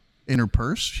weapon in her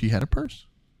purse. She had a purse.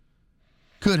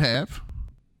 Could have.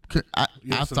 I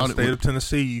yes, thought in the state of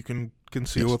Tennessee, you can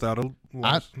conceal without a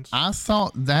license. I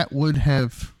thought that would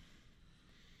have,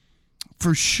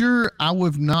 for sure, I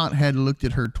would have not had looked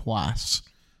at her twice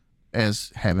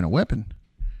as having a weapon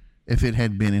if it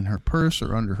had been in her purse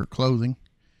or under her clothing.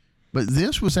 But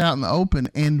this was out in the open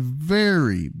and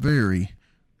very, very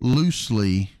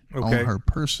loosely on her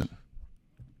person.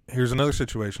 Here's another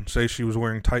situation. Say she was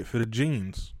wearing tight-fitted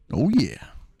jeans. Oh, yeah.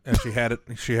 And she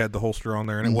had the holster on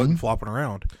there, and it wasn't flopping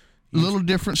around. A little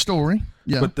different story.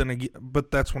 Yeah. But then again,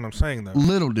 that's what I'm saying, though.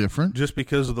 Little different. Just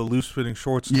because of the loose-fitting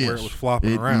shorts to where it was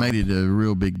flopping around. It made it a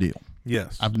real big deal.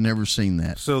 Yes. I've never seen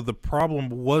that. So the problem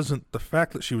wasn't the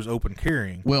fact that she was open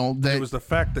carrying. Well, it was the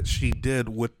fact that she did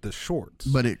with the shorts.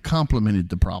 But it complemented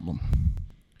the problem.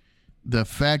 The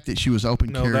fact that she was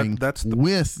open carrying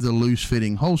with the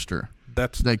loose-fitting holster.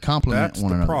 They complement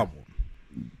one another. That's the problem.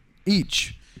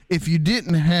 Each. If you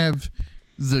didn't have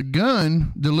the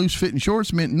gun, the loose-fitting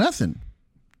shorts meant nothing.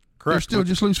 Correct. They're still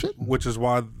just loose-fitting. Which is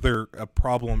why they're a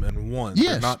problem in one.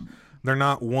 Yes. They're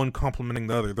not one complementing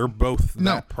the other. They're both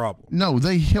that problem. No,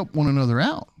 they help one another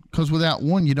out because without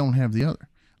one, you don't have the other.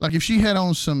 Like if she had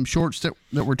on some shorts that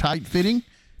were tight-fitting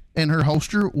and her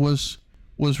holster was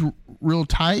real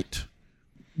tight,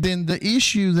 then the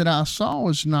issue that I saw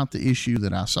is not the issue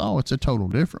that I saw. It's a total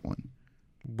different one.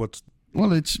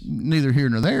 Well, it's neither here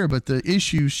nor there, but the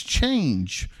issues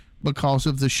change because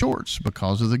of the shorts,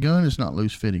 because of the gun is not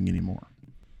loose-fitting anymore.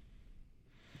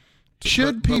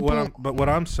 But what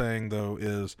I'm saying, though,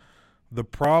 is the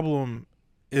problem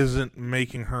isn't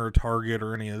making her a target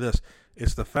or any of this.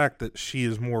 It's the fact that she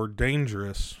is more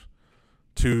dangerous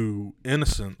to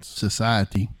innocence.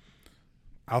 Society.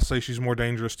 I'll say she's more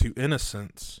dangerous to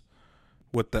innocence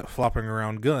with that flopping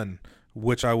around gun,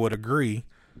 which I would agree.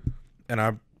 And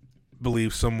I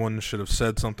believe someone should have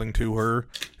said something to her,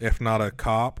 if not a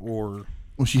cop or...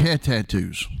 Well, she had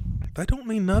tattoos. That don't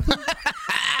mean nothing.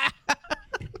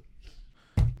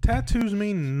 Tattoos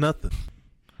mean nothing.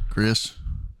 Chris,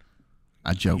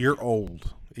 I joke. You're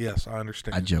old. Yes, I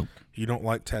understand. I joke. You don't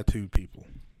like tattooed people.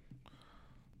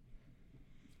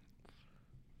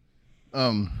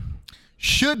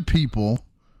 Should people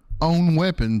own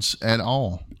weapons at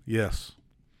all? Yes.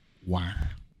 Why?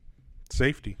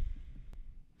 Safety.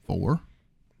 For?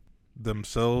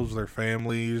 Themselves, their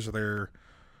families, their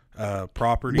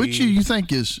property. Which you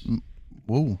think is...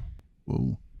 Whoa.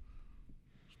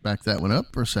 Back that one up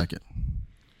for a second.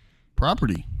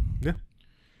 Property. Yeah.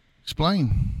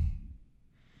 Explain.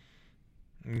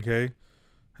 Okay.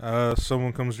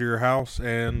 Someone comes to your house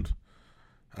and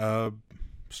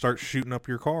starts shooting up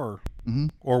your car,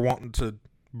 or wanting to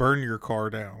burn your car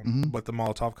down with the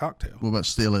Molotov cocktail. What about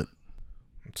steal it?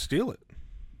 Steal it.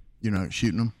 You're not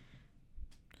shooting them?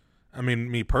 I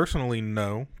mean, me personally,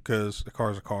 no, because a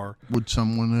car's a car. Would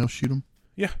someone else shoot them?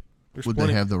 Yeah. Would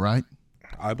they have the right?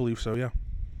 I believe so, yeah.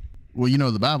 Well, you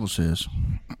know, the Bible says,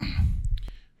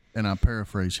 and I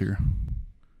paraphrase here,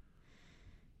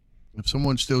 if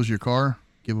someone steals your car,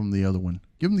 give them the other one.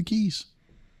 Give them the keys.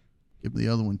 Give them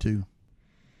the other one, too.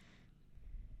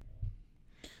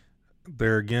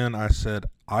 There again, I said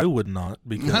I would not,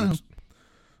 because...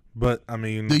 But, I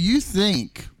mean... Do you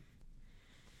think,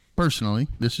 personally,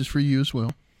 this is for you as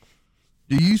well,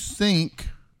 do you think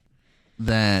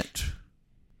that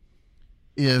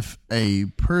if a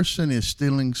person is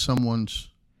stealing someone's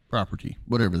property,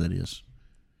 whatever that is,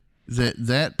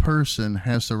 that person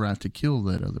has the right to kill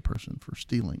that other person for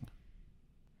stealing?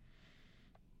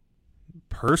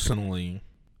 Personally,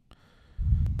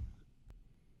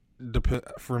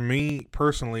 For me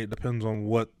personally, it depends on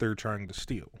what they're trying to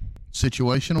steal.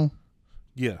 Situational.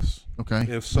 Yes. Okay.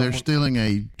 If someone, They're stealing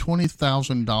a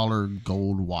 $20,000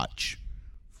 gold watch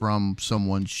from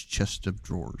someone's chest of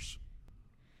drawers.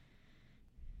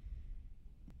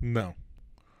 No.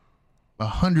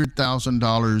 $100,000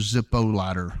 Zippo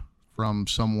lighter from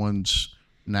someone's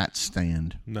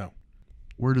nightstand. No.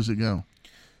 Where does it go?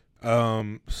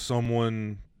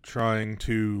 Someone trying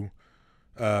to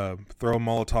throw a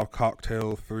Molotov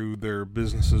cocktail through their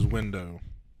business's window.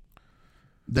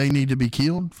 They need to be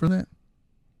killed for that?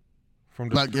 From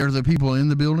Like, are there people in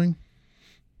the building?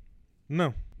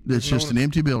 No. It's just an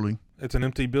empty building. It's an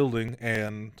empty building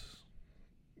and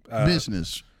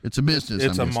business. It's a business.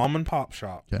 It's a mom and pop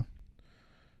shop. Okay.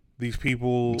 These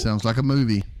people. It sounds like a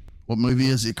movie. What movie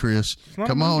is it, Chris?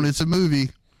 Come on, it's a movie.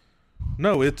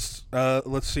 No, it's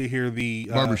let's see here, the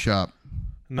Barbershop.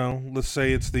 No, let's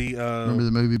say it's the remember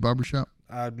the movie Barbershop?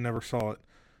 I never saw it.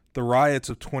 The riots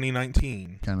of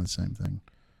 2019. Kind of the same thing.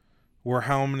 Where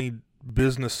how many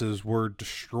businesses were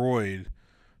destroyed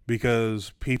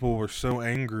because people were so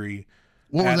angry.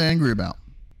 What were they angry about?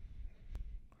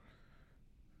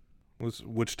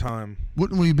 Which time?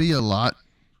 Wouldn't we be a lot?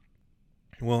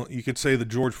 Well, you could say the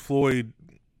George Floyd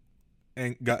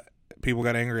people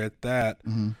got angry at that,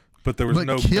 but there was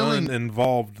no gun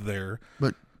involved there.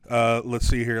 But let's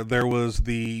see here. There was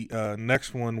the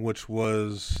next one, which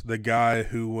was the guy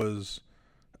who was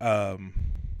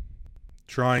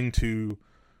trying to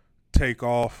take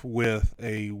off with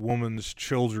a woman's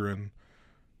children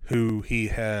who he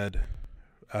had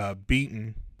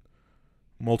beaten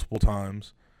multiple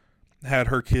times, had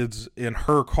her kids in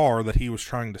her car that he was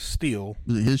trying to steal.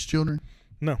 Was it his children?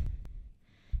 No.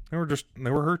 They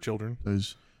were her children. It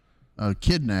was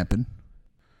kidnapping.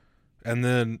 And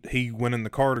then he went in the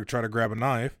car to try to grab a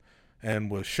knife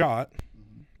and was shot.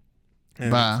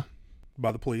 By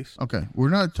the police. Okay. We're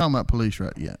not talking about police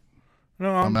right yet.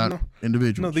 No, I'm about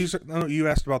individuals. You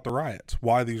asked about the riots,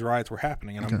 why these riots were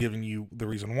happening, and I'm giving you the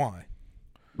reason why.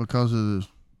 Because of the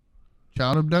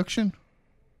child abduction?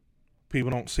 People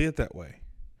don't see it that way.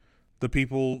 The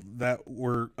people that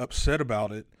were upset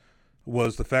about it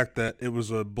was the fact that it was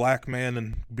a black man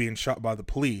and being shot by the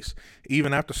police.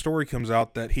 Even after the story comes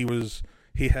out that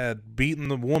he had beaten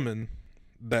the woman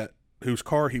whose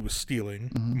car he was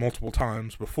stealing multiple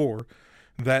times before.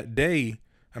 That day,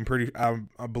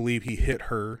 I believe he hit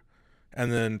her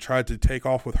and then tried to take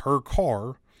off with her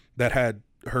car that had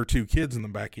her two kids in the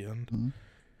back end.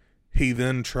 He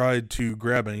then tried to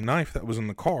grab a knife that was in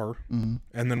the car and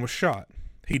then was shot.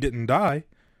 He didn't die.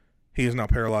 He is now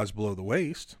paralyzed below the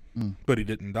waist, but he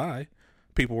didn't die.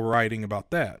 People were rioting about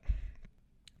that.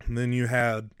 And then you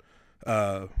had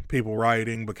people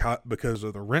rioting because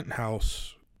of the rent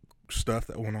house stuff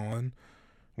that went on,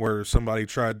 where somebody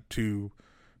tried to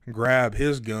grab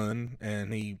his gun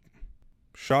and he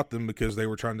shot them because they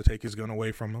were trying to take his gun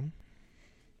away from him.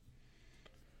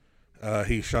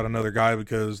 He shot another guy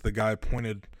because the guy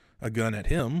pointed a gun at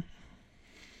him.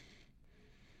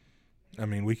 I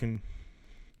mean, we can...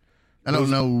 I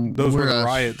don't know. Those were the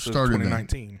riots of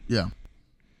 2019. Yeah.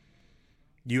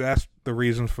 You asked the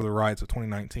reasons for the riots of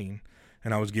 2019,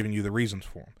 and I was giving you the reasons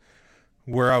for them.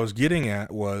 Where I was getting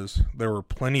at was there were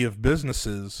plenty of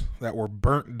businesses that were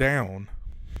burnt down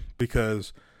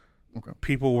because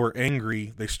people were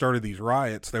angry. They started these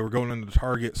riots. They were going into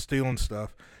Target, stealing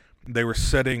stuff. They were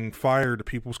setting fire to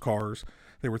people's cars.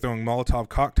 They were throwing Molotov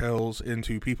cocktails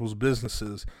into people's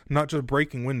businesses, not just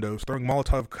breaking windows, throwing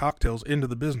Molotov cocktails into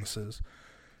the businesses.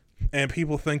 And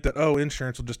people think that,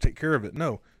 insurance will just take care of it.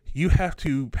 No, you have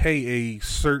to pay a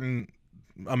certain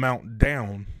amount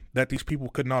down that these people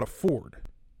could not afford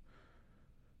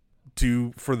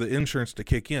for the insurance to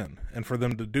kick in and for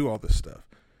them to do all this stuff.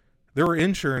 There were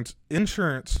insurance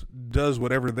does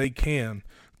whatever they can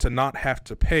to not have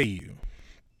to pay you.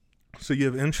 So you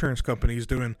have insurance companies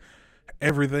doing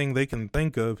everything they can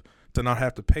think of to not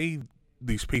have to pay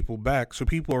these people back. So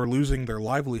people are losing their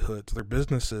livelihoods, their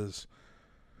businesses.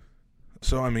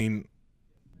 So, I mean...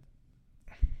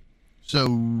 So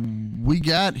we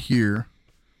got here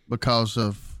because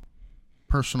of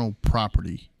personal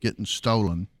property getting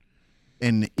stolen.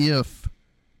 And if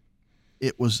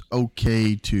it was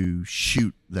okay to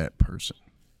shoot that person.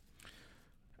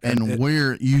 And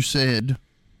where you said...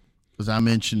 Because I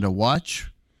mentioned a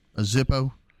watch, a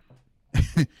Zippo,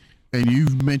 and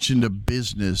you've mentioned a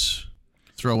business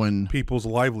throwing people's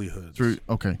livelihoods through.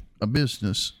 Okay, a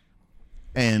business,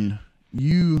 and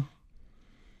you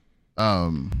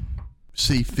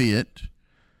see fit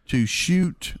to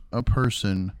shoot a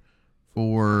person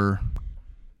for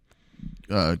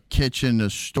catching a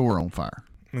store on fire.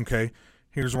 Okay,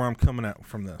 Here's where I'm coming at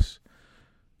from this.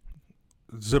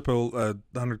 Zippo,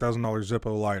 $100,000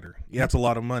 Zippo lighter. Yeah, it's a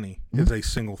lot of money. Mm-hmm. It's a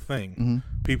single thing.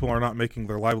 People are not making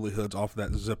their livelihoods off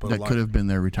that Zippo That lighter. could have been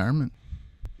their retirement.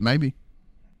 Maybe.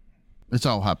 It's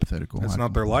all hypothetical. It's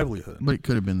not their livelihood. But it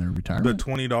could have been their The retirement.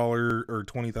 $20 or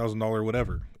 $20,000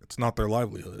 whatever. It's not their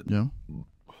livelihood. Yeah.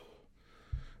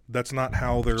 That's not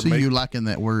how they're So you liking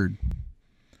that word.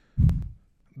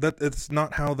 It's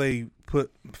not how they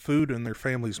put food in their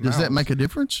families' mouths. Does that make a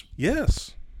difference?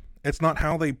 Yes. It's not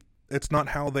how they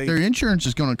Their insurance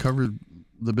is going to cover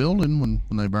the building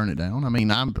when they burn it down. I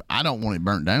mean, I don't want it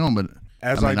burnt down, but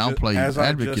I'll play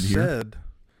advocate here. Said,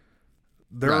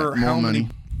 there are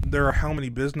how many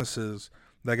businesses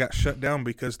that got shut down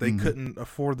because they couldn't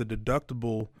afford the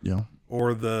deductible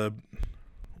or the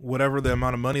whatever the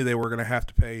amount of money they were going to have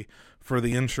to pay for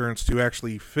the insurance to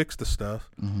actually fix the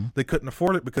stuff. They couldn't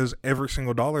afford it because every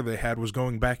single dollar they had was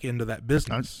going back into that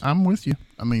business. I'm with you.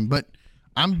 I mean, but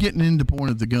I'm getting into the point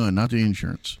of the gun, not the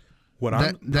insurance.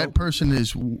 That person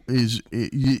is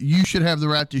you should have the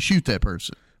right to shoot that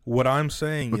person. What I'm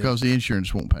saying because the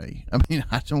insurance won't pay. I mean,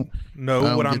 I don't.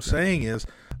 No, what I'm saying is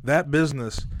that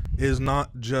business is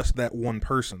not just that one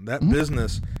person. That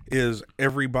business is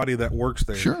everybody that works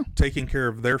there, taking care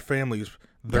of their families,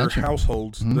 their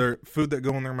households, their food that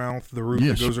go in their mouth, the roof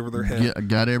that goes over their head,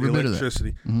 got every bit of that.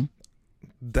 Electricity.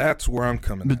 That's where I'm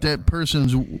coming. But that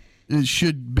person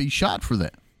should be shot for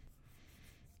that.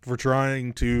 For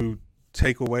trying to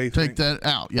take that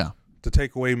out, to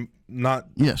take away not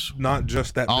just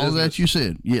that all business. that you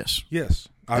said, yes,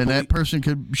 that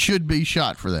person should be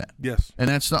shot for that, yes, and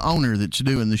that's the owner that's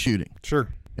doing the shooting, sure,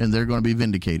 and they're going to be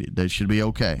vindicated. That should be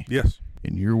okay, yes,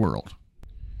 in your world.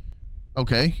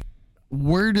 Okay,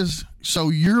 so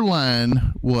your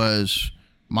line was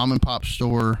mom and pop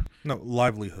store. No,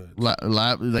 livelihood.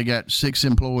 They got 6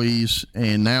 employees,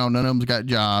 and now none of them's got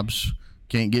jobs,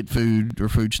 can't get food or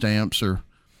food stamps or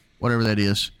whatever that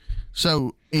is.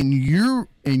 So in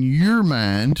your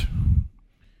mind,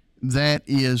 that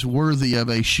is worthy of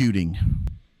a shooting.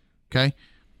 Okay?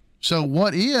 So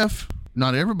what if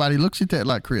not everybody looks at that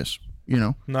like Chris,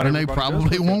 and they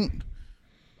probably won't.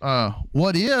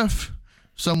 What if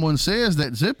someone says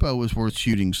that Zippo is worth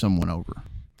shooting someone over?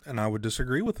 And I would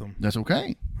disagree with them. That's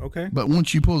okay. Okay. But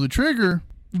once you pull the trigger,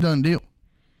 done deal.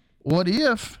 What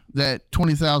if that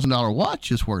 $20,000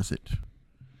 watch is worth it?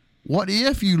 What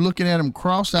if you looking at them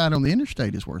cross-eyed on the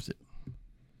interstate is worth it?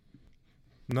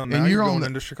 No, now you're going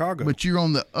into Chicago. But you're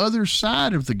on the other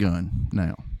side of the gun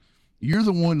now. You're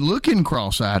the one looking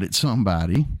cross-eyed at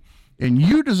somebody, and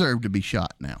you deserve to be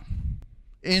shot now.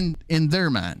 In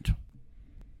their mind.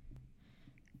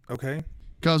 Okay.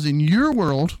 Because in your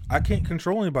world, I can't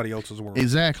control anybody else's world.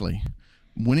 Exactly.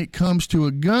 When it comes to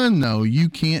a gun, though, you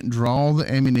can't draw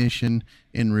the ammunition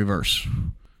in reverse.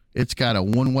 It's got a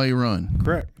one-way run.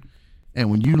 Correct.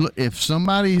 And when you look, if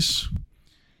somebody's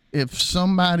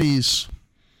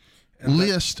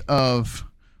list of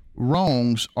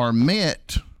wrongs are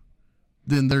met,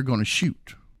 then they're going to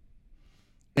shoot.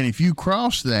 And if you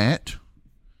cross that,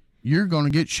 you're going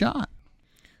to get shot.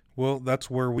 Well, that's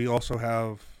where we also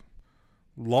have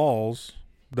laws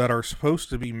that are supposed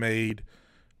to be made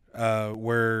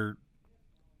where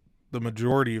the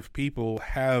majority of people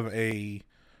have a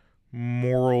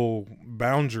moral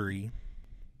boundary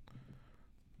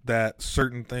that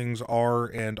certain things are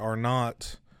and are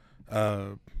not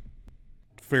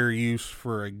fair use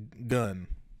for a gun.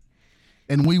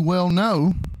 And we well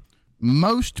know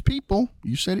most people,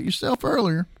 you said it yourself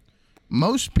earlier,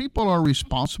 most people are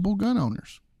responsible gun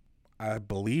owners. I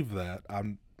believe that.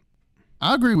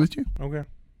 I agree with you. Okay.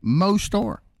 Most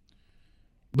are.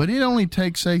 But it only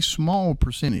takes a small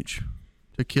percentage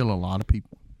to kill a lot of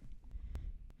people.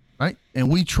 Right?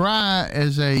 And we try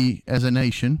as a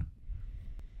nation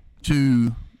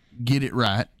to get it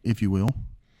right, if you will.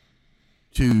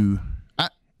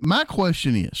 My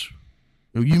question is,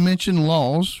 you mentioned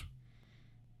laws,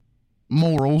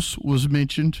 morals was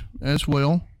mentioned as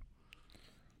well.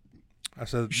 I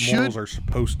said morals are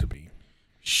supposed to be.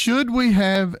 Should we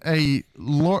have a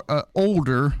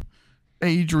older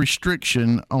age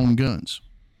restriction on guns?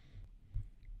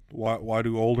 Why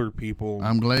do older people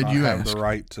I'm glad not you have asked. the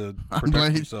right to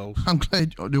protect themselves? I'm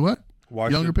glad. Do what?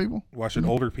 Younger people? Why should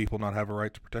older people not have a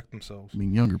right to protect themselves? I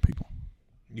mean, younger people.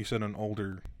 You said an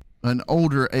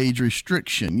older age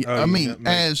restriction. Oh,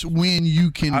 as when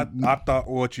you can. I thought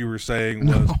what you were saying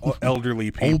was elderly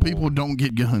people. Old people don't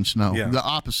get guns. No, the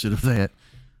opposite of that.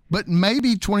 But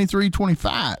maybe 23,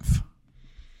 25.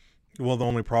 Well, the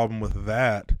only problem with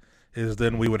that is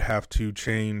then we would have to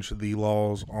change the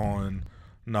laws on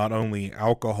not only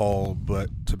alcohol but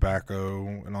tobacco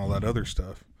and all that other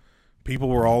stuff. People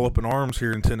were all up in arms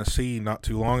here in Tennessee not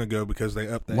too long ago because they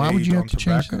upped the Why age would you on have to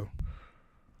change tobacco.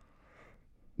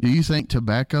 Do you think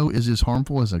tobacco is as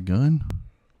harmful as a gun?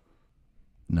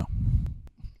 No,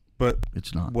 But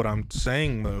it's not. what I'm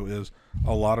saying though is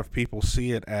a lot of people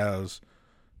see it as,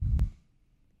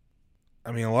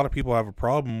 I mean, a lot of people have a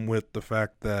problem with the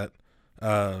fact that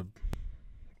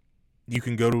you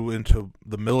can go into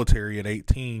the military at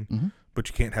 18, Mm-hmm. but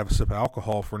you can't have a sip of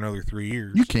alcohol for another 3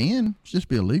 years. You can. It's just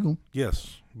be illegal.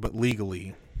 Yes, but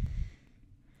legally.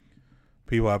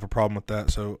 People have a problem with that,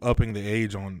 so upping the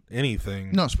age on anything.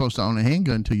 You're not supposed to own a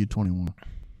handgun until you're 21.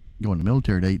 Go in the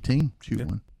military at 18, shoot Yeah.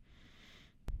 one.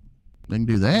 They can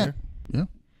do that. Yeah.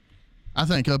 I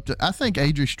think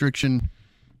age restriction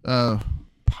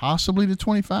possibly to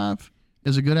 25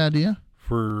 is a good idea.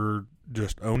 For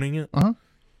just owning it. Uh-huh.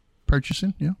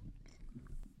 Purchasing, yeah.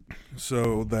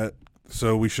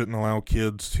 So we shouldn't allow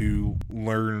kids to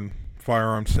learn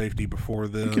firearm safety before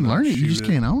then. You can learn it, you shoot just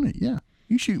can't own it, yeah.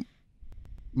 You shoot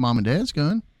mom and dad's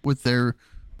gun with their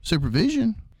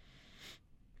supervision.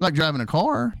 Like driving a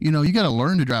car, you got to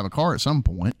learn to drive a car at some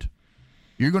point.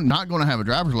 You're not going to have a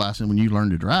driver's license when you learn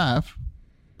to drive,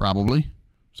 probably.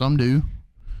 Some do.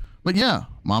 But yeah,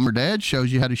 mom or dad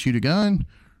shows you how to shoot a gun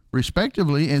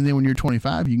respectively, and then when you're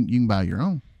 25, you can buy your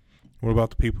own. What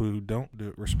about the people who don't do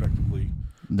it respectively?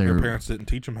 Their parents didn't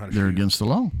teach them how to shoot. They're against the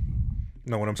law.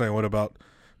 No, what I'm saying, what about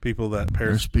people that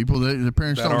There's people that the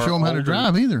parents that don't are show them how to older-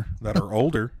 drive either. that are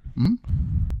older,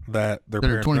 that their That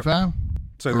are parents 25.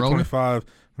 say or they're older? 25,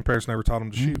 their parents never taught them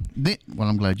to shoot. Well,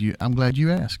 I'm glad you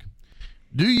asked.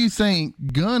 Do you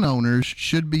think gun owners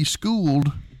should be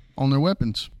schooled on their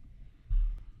weapons?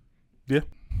 Yeah.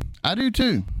 I do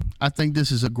too. I think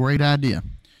this is a great idea.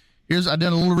 I did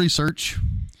a little research,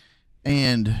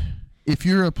 and if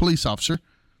you're a police officer,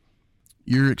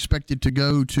 you're expected to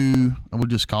go to, I will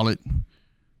just call it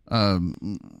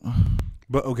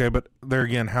But there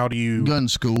again, how do you gun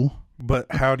school,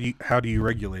 how do you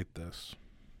regulate this?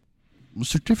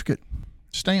 certificate,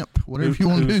 stamp, whatever you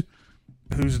want to do.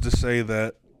 Who's to say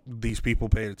that these people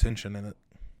paid attention in it?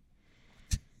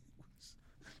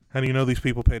 How do you know these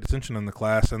people paid attention in the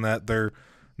class and that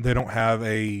they don't have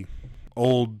a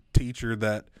old teacher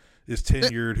that is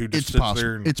tenured who just sits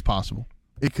there? And, It's possible.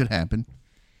 It could happen.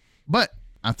 But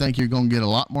I think you're going to get a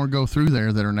lot more go through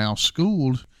there that are now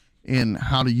schooled in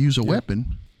how to use a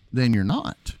weapon than you're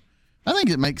not. I think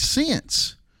it makes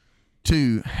sense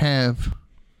to have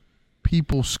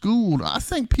people schooled. I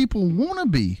think people want to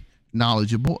be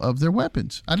knowledgeable of their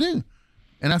weapons. I do.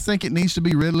 And I think it needs to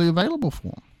be readily available for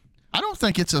them. I don't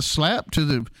think it's a slap to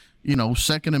the,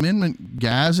 Second Amendment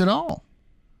guys at all.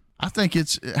 I think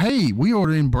it's, hey, we ought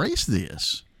to embrace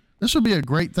this. This would be a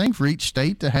great thing for each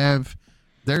state to have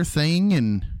their thing,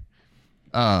 and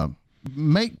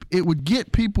it would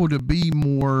get people to be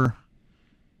more,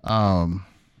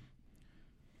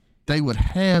 they would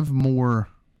have more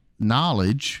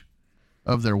knowledge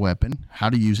of their weapon, how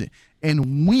to use it,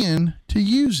 and when to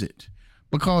use it.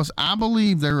 Because I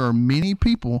believe there are many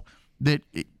people that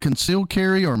conceal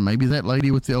carry, or maybe that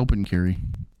lady with the open carry,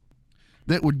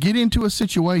 that would get into a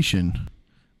situation,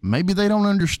 maybe they don't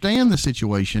understand the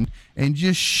situation, and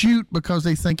just shoot because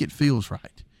they think it feels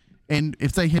right. And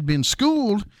if they had been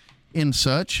schooled in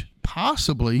such,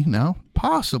 possibly,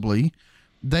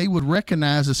 they would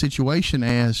recognize the situation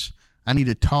as, I need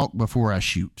to talk before I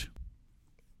shoot.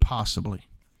 Possibly.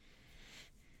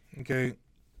 okay,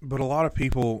 but a lot of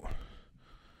people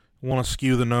want to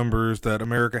skew the numbers that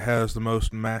America has the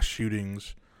most mass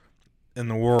shootings in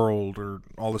the world or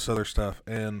all this other stuff,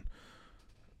 and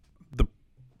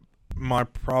my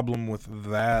problem with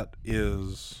that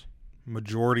is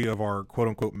majority of our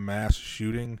quote-unquote mass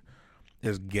shooting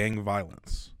is gang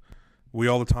violence. We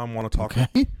all the time want to talk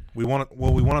we want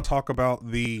to talk about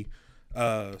the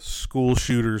school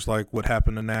shooters, like what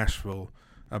happened in Nashville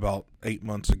about 8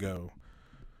 months ago.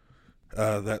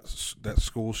 That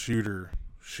school shooter,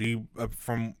 she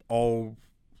from all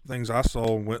things I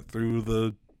saw, went through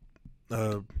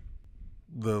the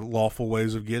lawful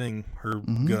ways of getting her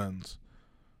guns.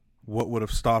 What would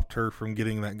have stopped her from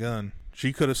getting that gun?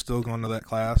 She could have still gone to that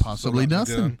class. Possibly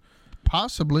nothing.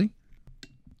 Possibly.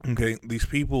 Okay, these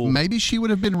people. Maybe she would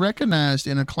have been recognized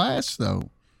in a class, though,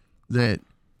 that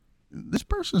this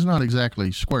person's not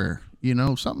exactly square.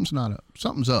 Something's not up.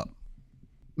 Something's up.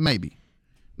 Maybe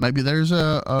there's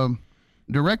a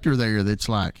director there that's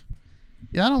like,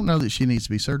 yeah, I don't know that she needs to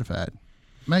be certified.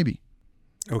 Maybe.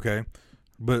 Okay,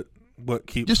 but what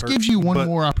keeps just her, gives you one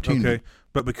more opportunity. Okay,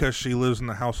 but because she lives in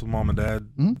the house with mom and dad,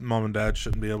 mom and dad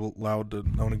shouldn't be allowed to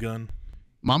own a gun.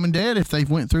 Mom and dad, if they've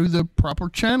went through the proper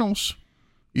channels,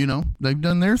 they've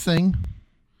done their thing.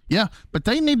 Yeah, but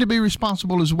they need to be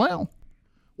responsible as well.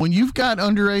 When you've got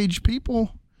underage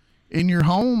people in your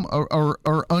home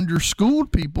or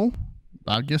underschooled people,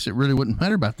 I guess it really wouldn't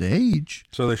matter about the age.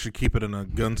 So they should keep it in a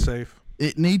gun safe?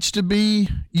 It needs to be,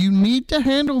 you need to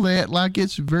handle that like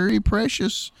it's very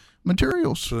precious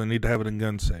materials. So they need to have it in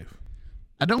gun safe.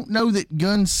 I don't know that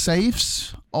gun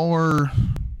safes are...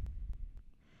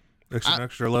 It's an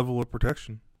extra level of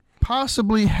protection.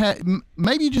 Possibly,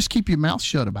 maybe just keep your mouth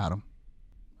shut about them.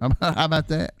 How about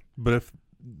that? But if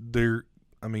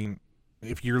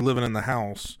if you're living in the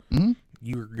house,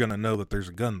 you're going to know that there's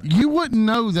a gun there. You wouldn't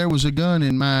know there was a gun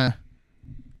in my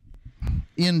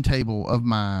end table of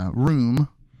my room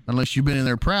unless you've been in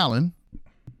there prowling.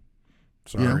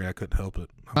 Sorry, I couldn't help it.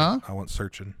 I went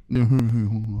searching.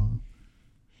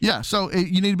 Yeah, so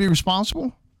you need to be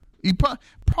responsible. You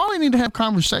probably need to have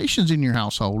conversations in your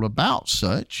household about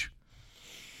such,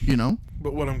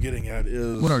 But what I'm getting at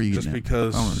is, what are you just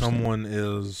because someone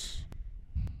is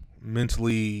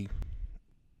mentally,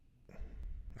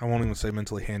 I won't even say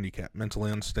mentally handicapped,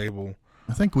 mentally unstable.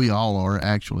 I think we all are,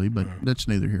 actually, but that's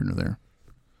neither here nor there.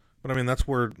 But that's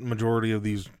where majority of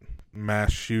these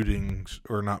mass shootings,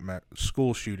 or not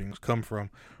school shootings, come from,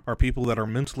 are people that are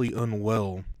mentally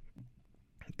unwell,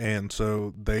 and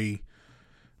so they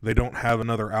don't have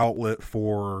another outlet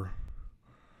for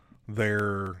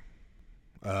their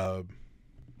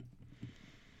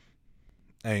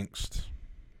angst.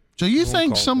 So you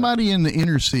think somebody in the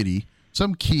inner city,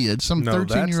 some kid, some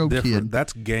 13-year-old kid,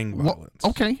 that's gang violence.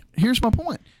 Okay, here's my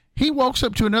point. He walks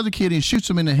up to another kid and shoots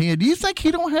him in the head. Do you think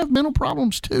he don't have mental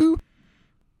problems too?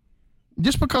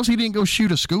 Just because he didn't go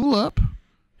shoot a school up,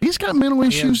 he's got mental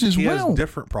issues as well. He has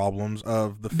different problems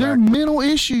of the fact. They're mental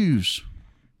issues.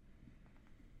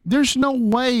 There's no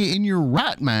way in your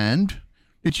right mind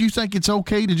that you think it's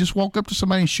okay to just walk up to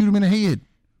somebody and shoot them in the head.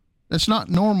 That's not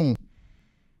normal.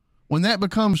 When that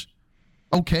becomes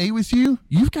okay with you,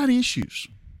 you've got issues.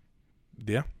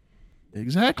 Yeah.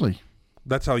 Exactly.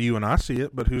 That's how you and I see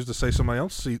it, but who's to say somebody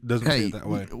else doesn't see it that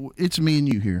way? It's me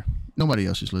and you here. Nobody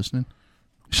else is listening.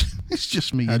 It's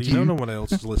just me How and do you know nobody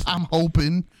else is listening? I'm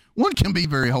hoping. One can be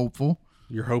very hopeful.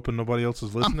 You're hoping nobody else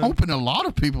is listening? I'm hoping a lot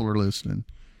of people are listening.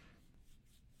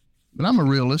 But I'm a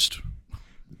realist.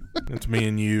 It's me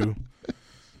and you.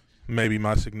 Maybe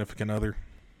my significant other.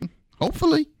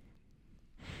 Hopefully.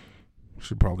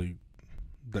 She probably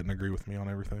doesn't agree with me on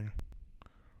everything.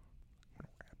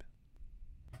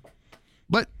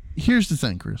 But here's the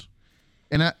thing, Chris.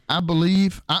 And I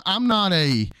believe I'm not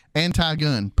a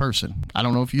anti-gun person. I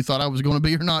don't know if you thought I was going to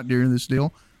be or not during this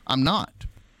deal. I'm not.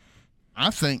 I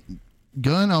think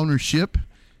gun ownership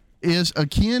is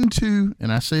akin to,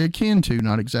 and I say akin to,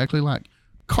 not exactly like,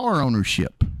 car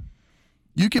ownership.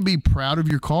 You can be proud of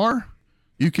your car.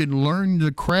 You can learn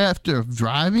the craft of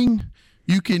driving.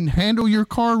 You can handle your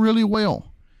car really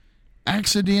well.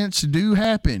 Accidents do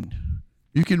happen.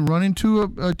 You can run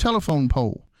into a telephone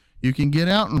pole. You can get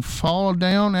out and fall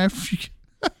down after you...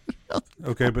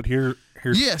 Okay, but here's...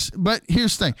 Yes, but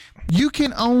here's the thing. You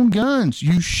can own guns.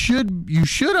 You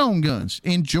should own guns.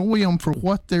 Enjoy them for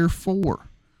what they're for.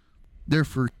 They're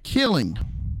for killing.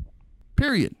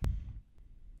 Period.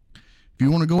 If you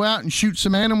want to go out and shoot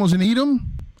some animals and eat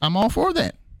them, I'm all for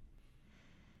that.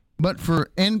 But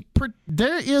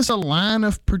there is a line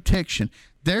of protection.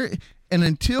 And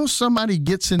until somebody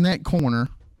gets in that corner,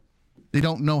 they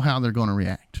don't know how they're going to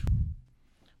react.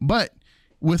 But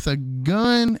with a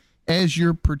gun as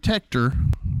your protector,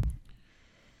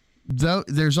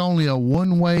 there's only a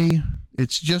one-way.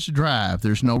 It's just drive.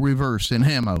 There's no reverse in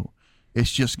ammo.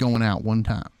 It's just going out one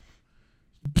time.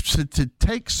 So to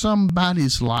take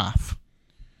somebody's life,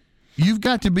 you've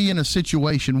got to be in a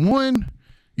situation. One,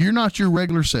 you're not your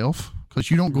regular self because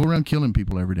you don't go around killing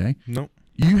people every day. Nope.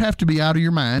 You have to be out of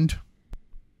your mind.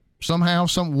 Somehow,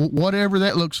 whatever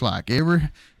that looks like, ever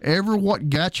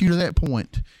what got you to that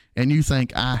point, and you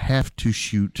think, I have to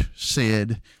shoot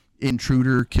said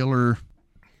intruder, killer,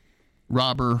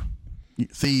 robber,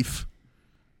 thief.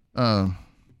 When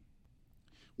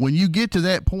you get to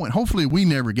that point, hopefully we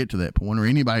never get to that point, or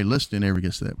anybody listening ever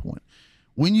gets to that point.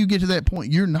 When you get to that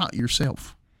point, you're not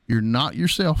yourself. You're not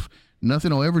yourself.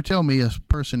 Nothing will ever tell me a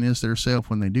person is their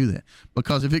self when they do that.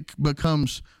 Because if it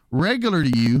becomes regular to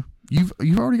you, you've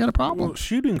already got a problem. Well,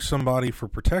 shooting somebody for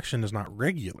protection is not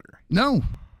regular. No.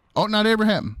 Ought not ever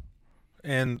happen.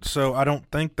 And so I don't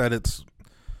think that it's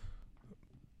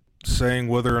saying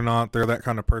whether or not they're that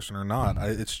kind of person or not.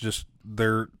 It's just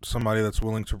they're somebody that's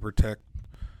willing to protect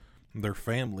their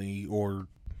family or,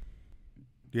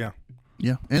 yeah.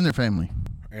 Yeah, and their family.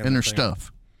 And their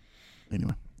stuff.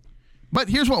 Anyway. But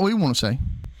here's what we want to say.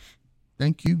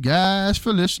 Thank you guys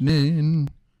for listening.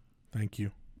 Thank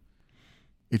you.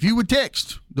 If you would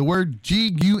text the word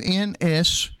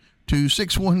GUNS to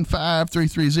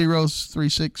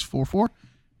 615-330-3644,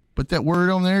 put that word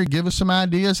on there. Give us some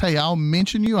ideas. Hey, I'll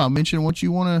mention you. I'll mention what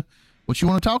you want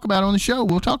to talk about on the show.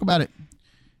 We'll talk about it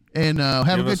and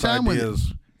have a good time with it.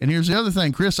 And here's the other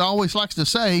thing. Chris always likes to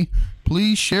say,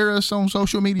 please share us on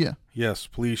social media. Yes,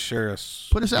 please share us.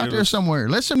 Put us out there somewhere.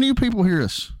 Let some new people hear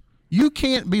us. You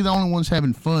can't be the only ones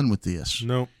having fun with this.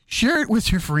 Nope. Share it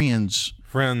with your friends.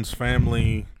 Friends,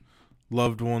 family,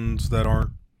 loved ones that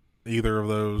aren't either of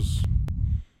those.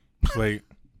 Wait.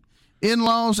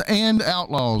 In-laws and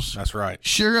outlaws. That's right.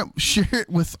 Share it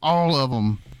with all of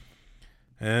them.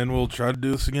 And we'll try to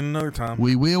do this again another time.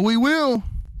 We will.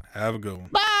 Have a good one.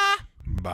 Bye. Bye.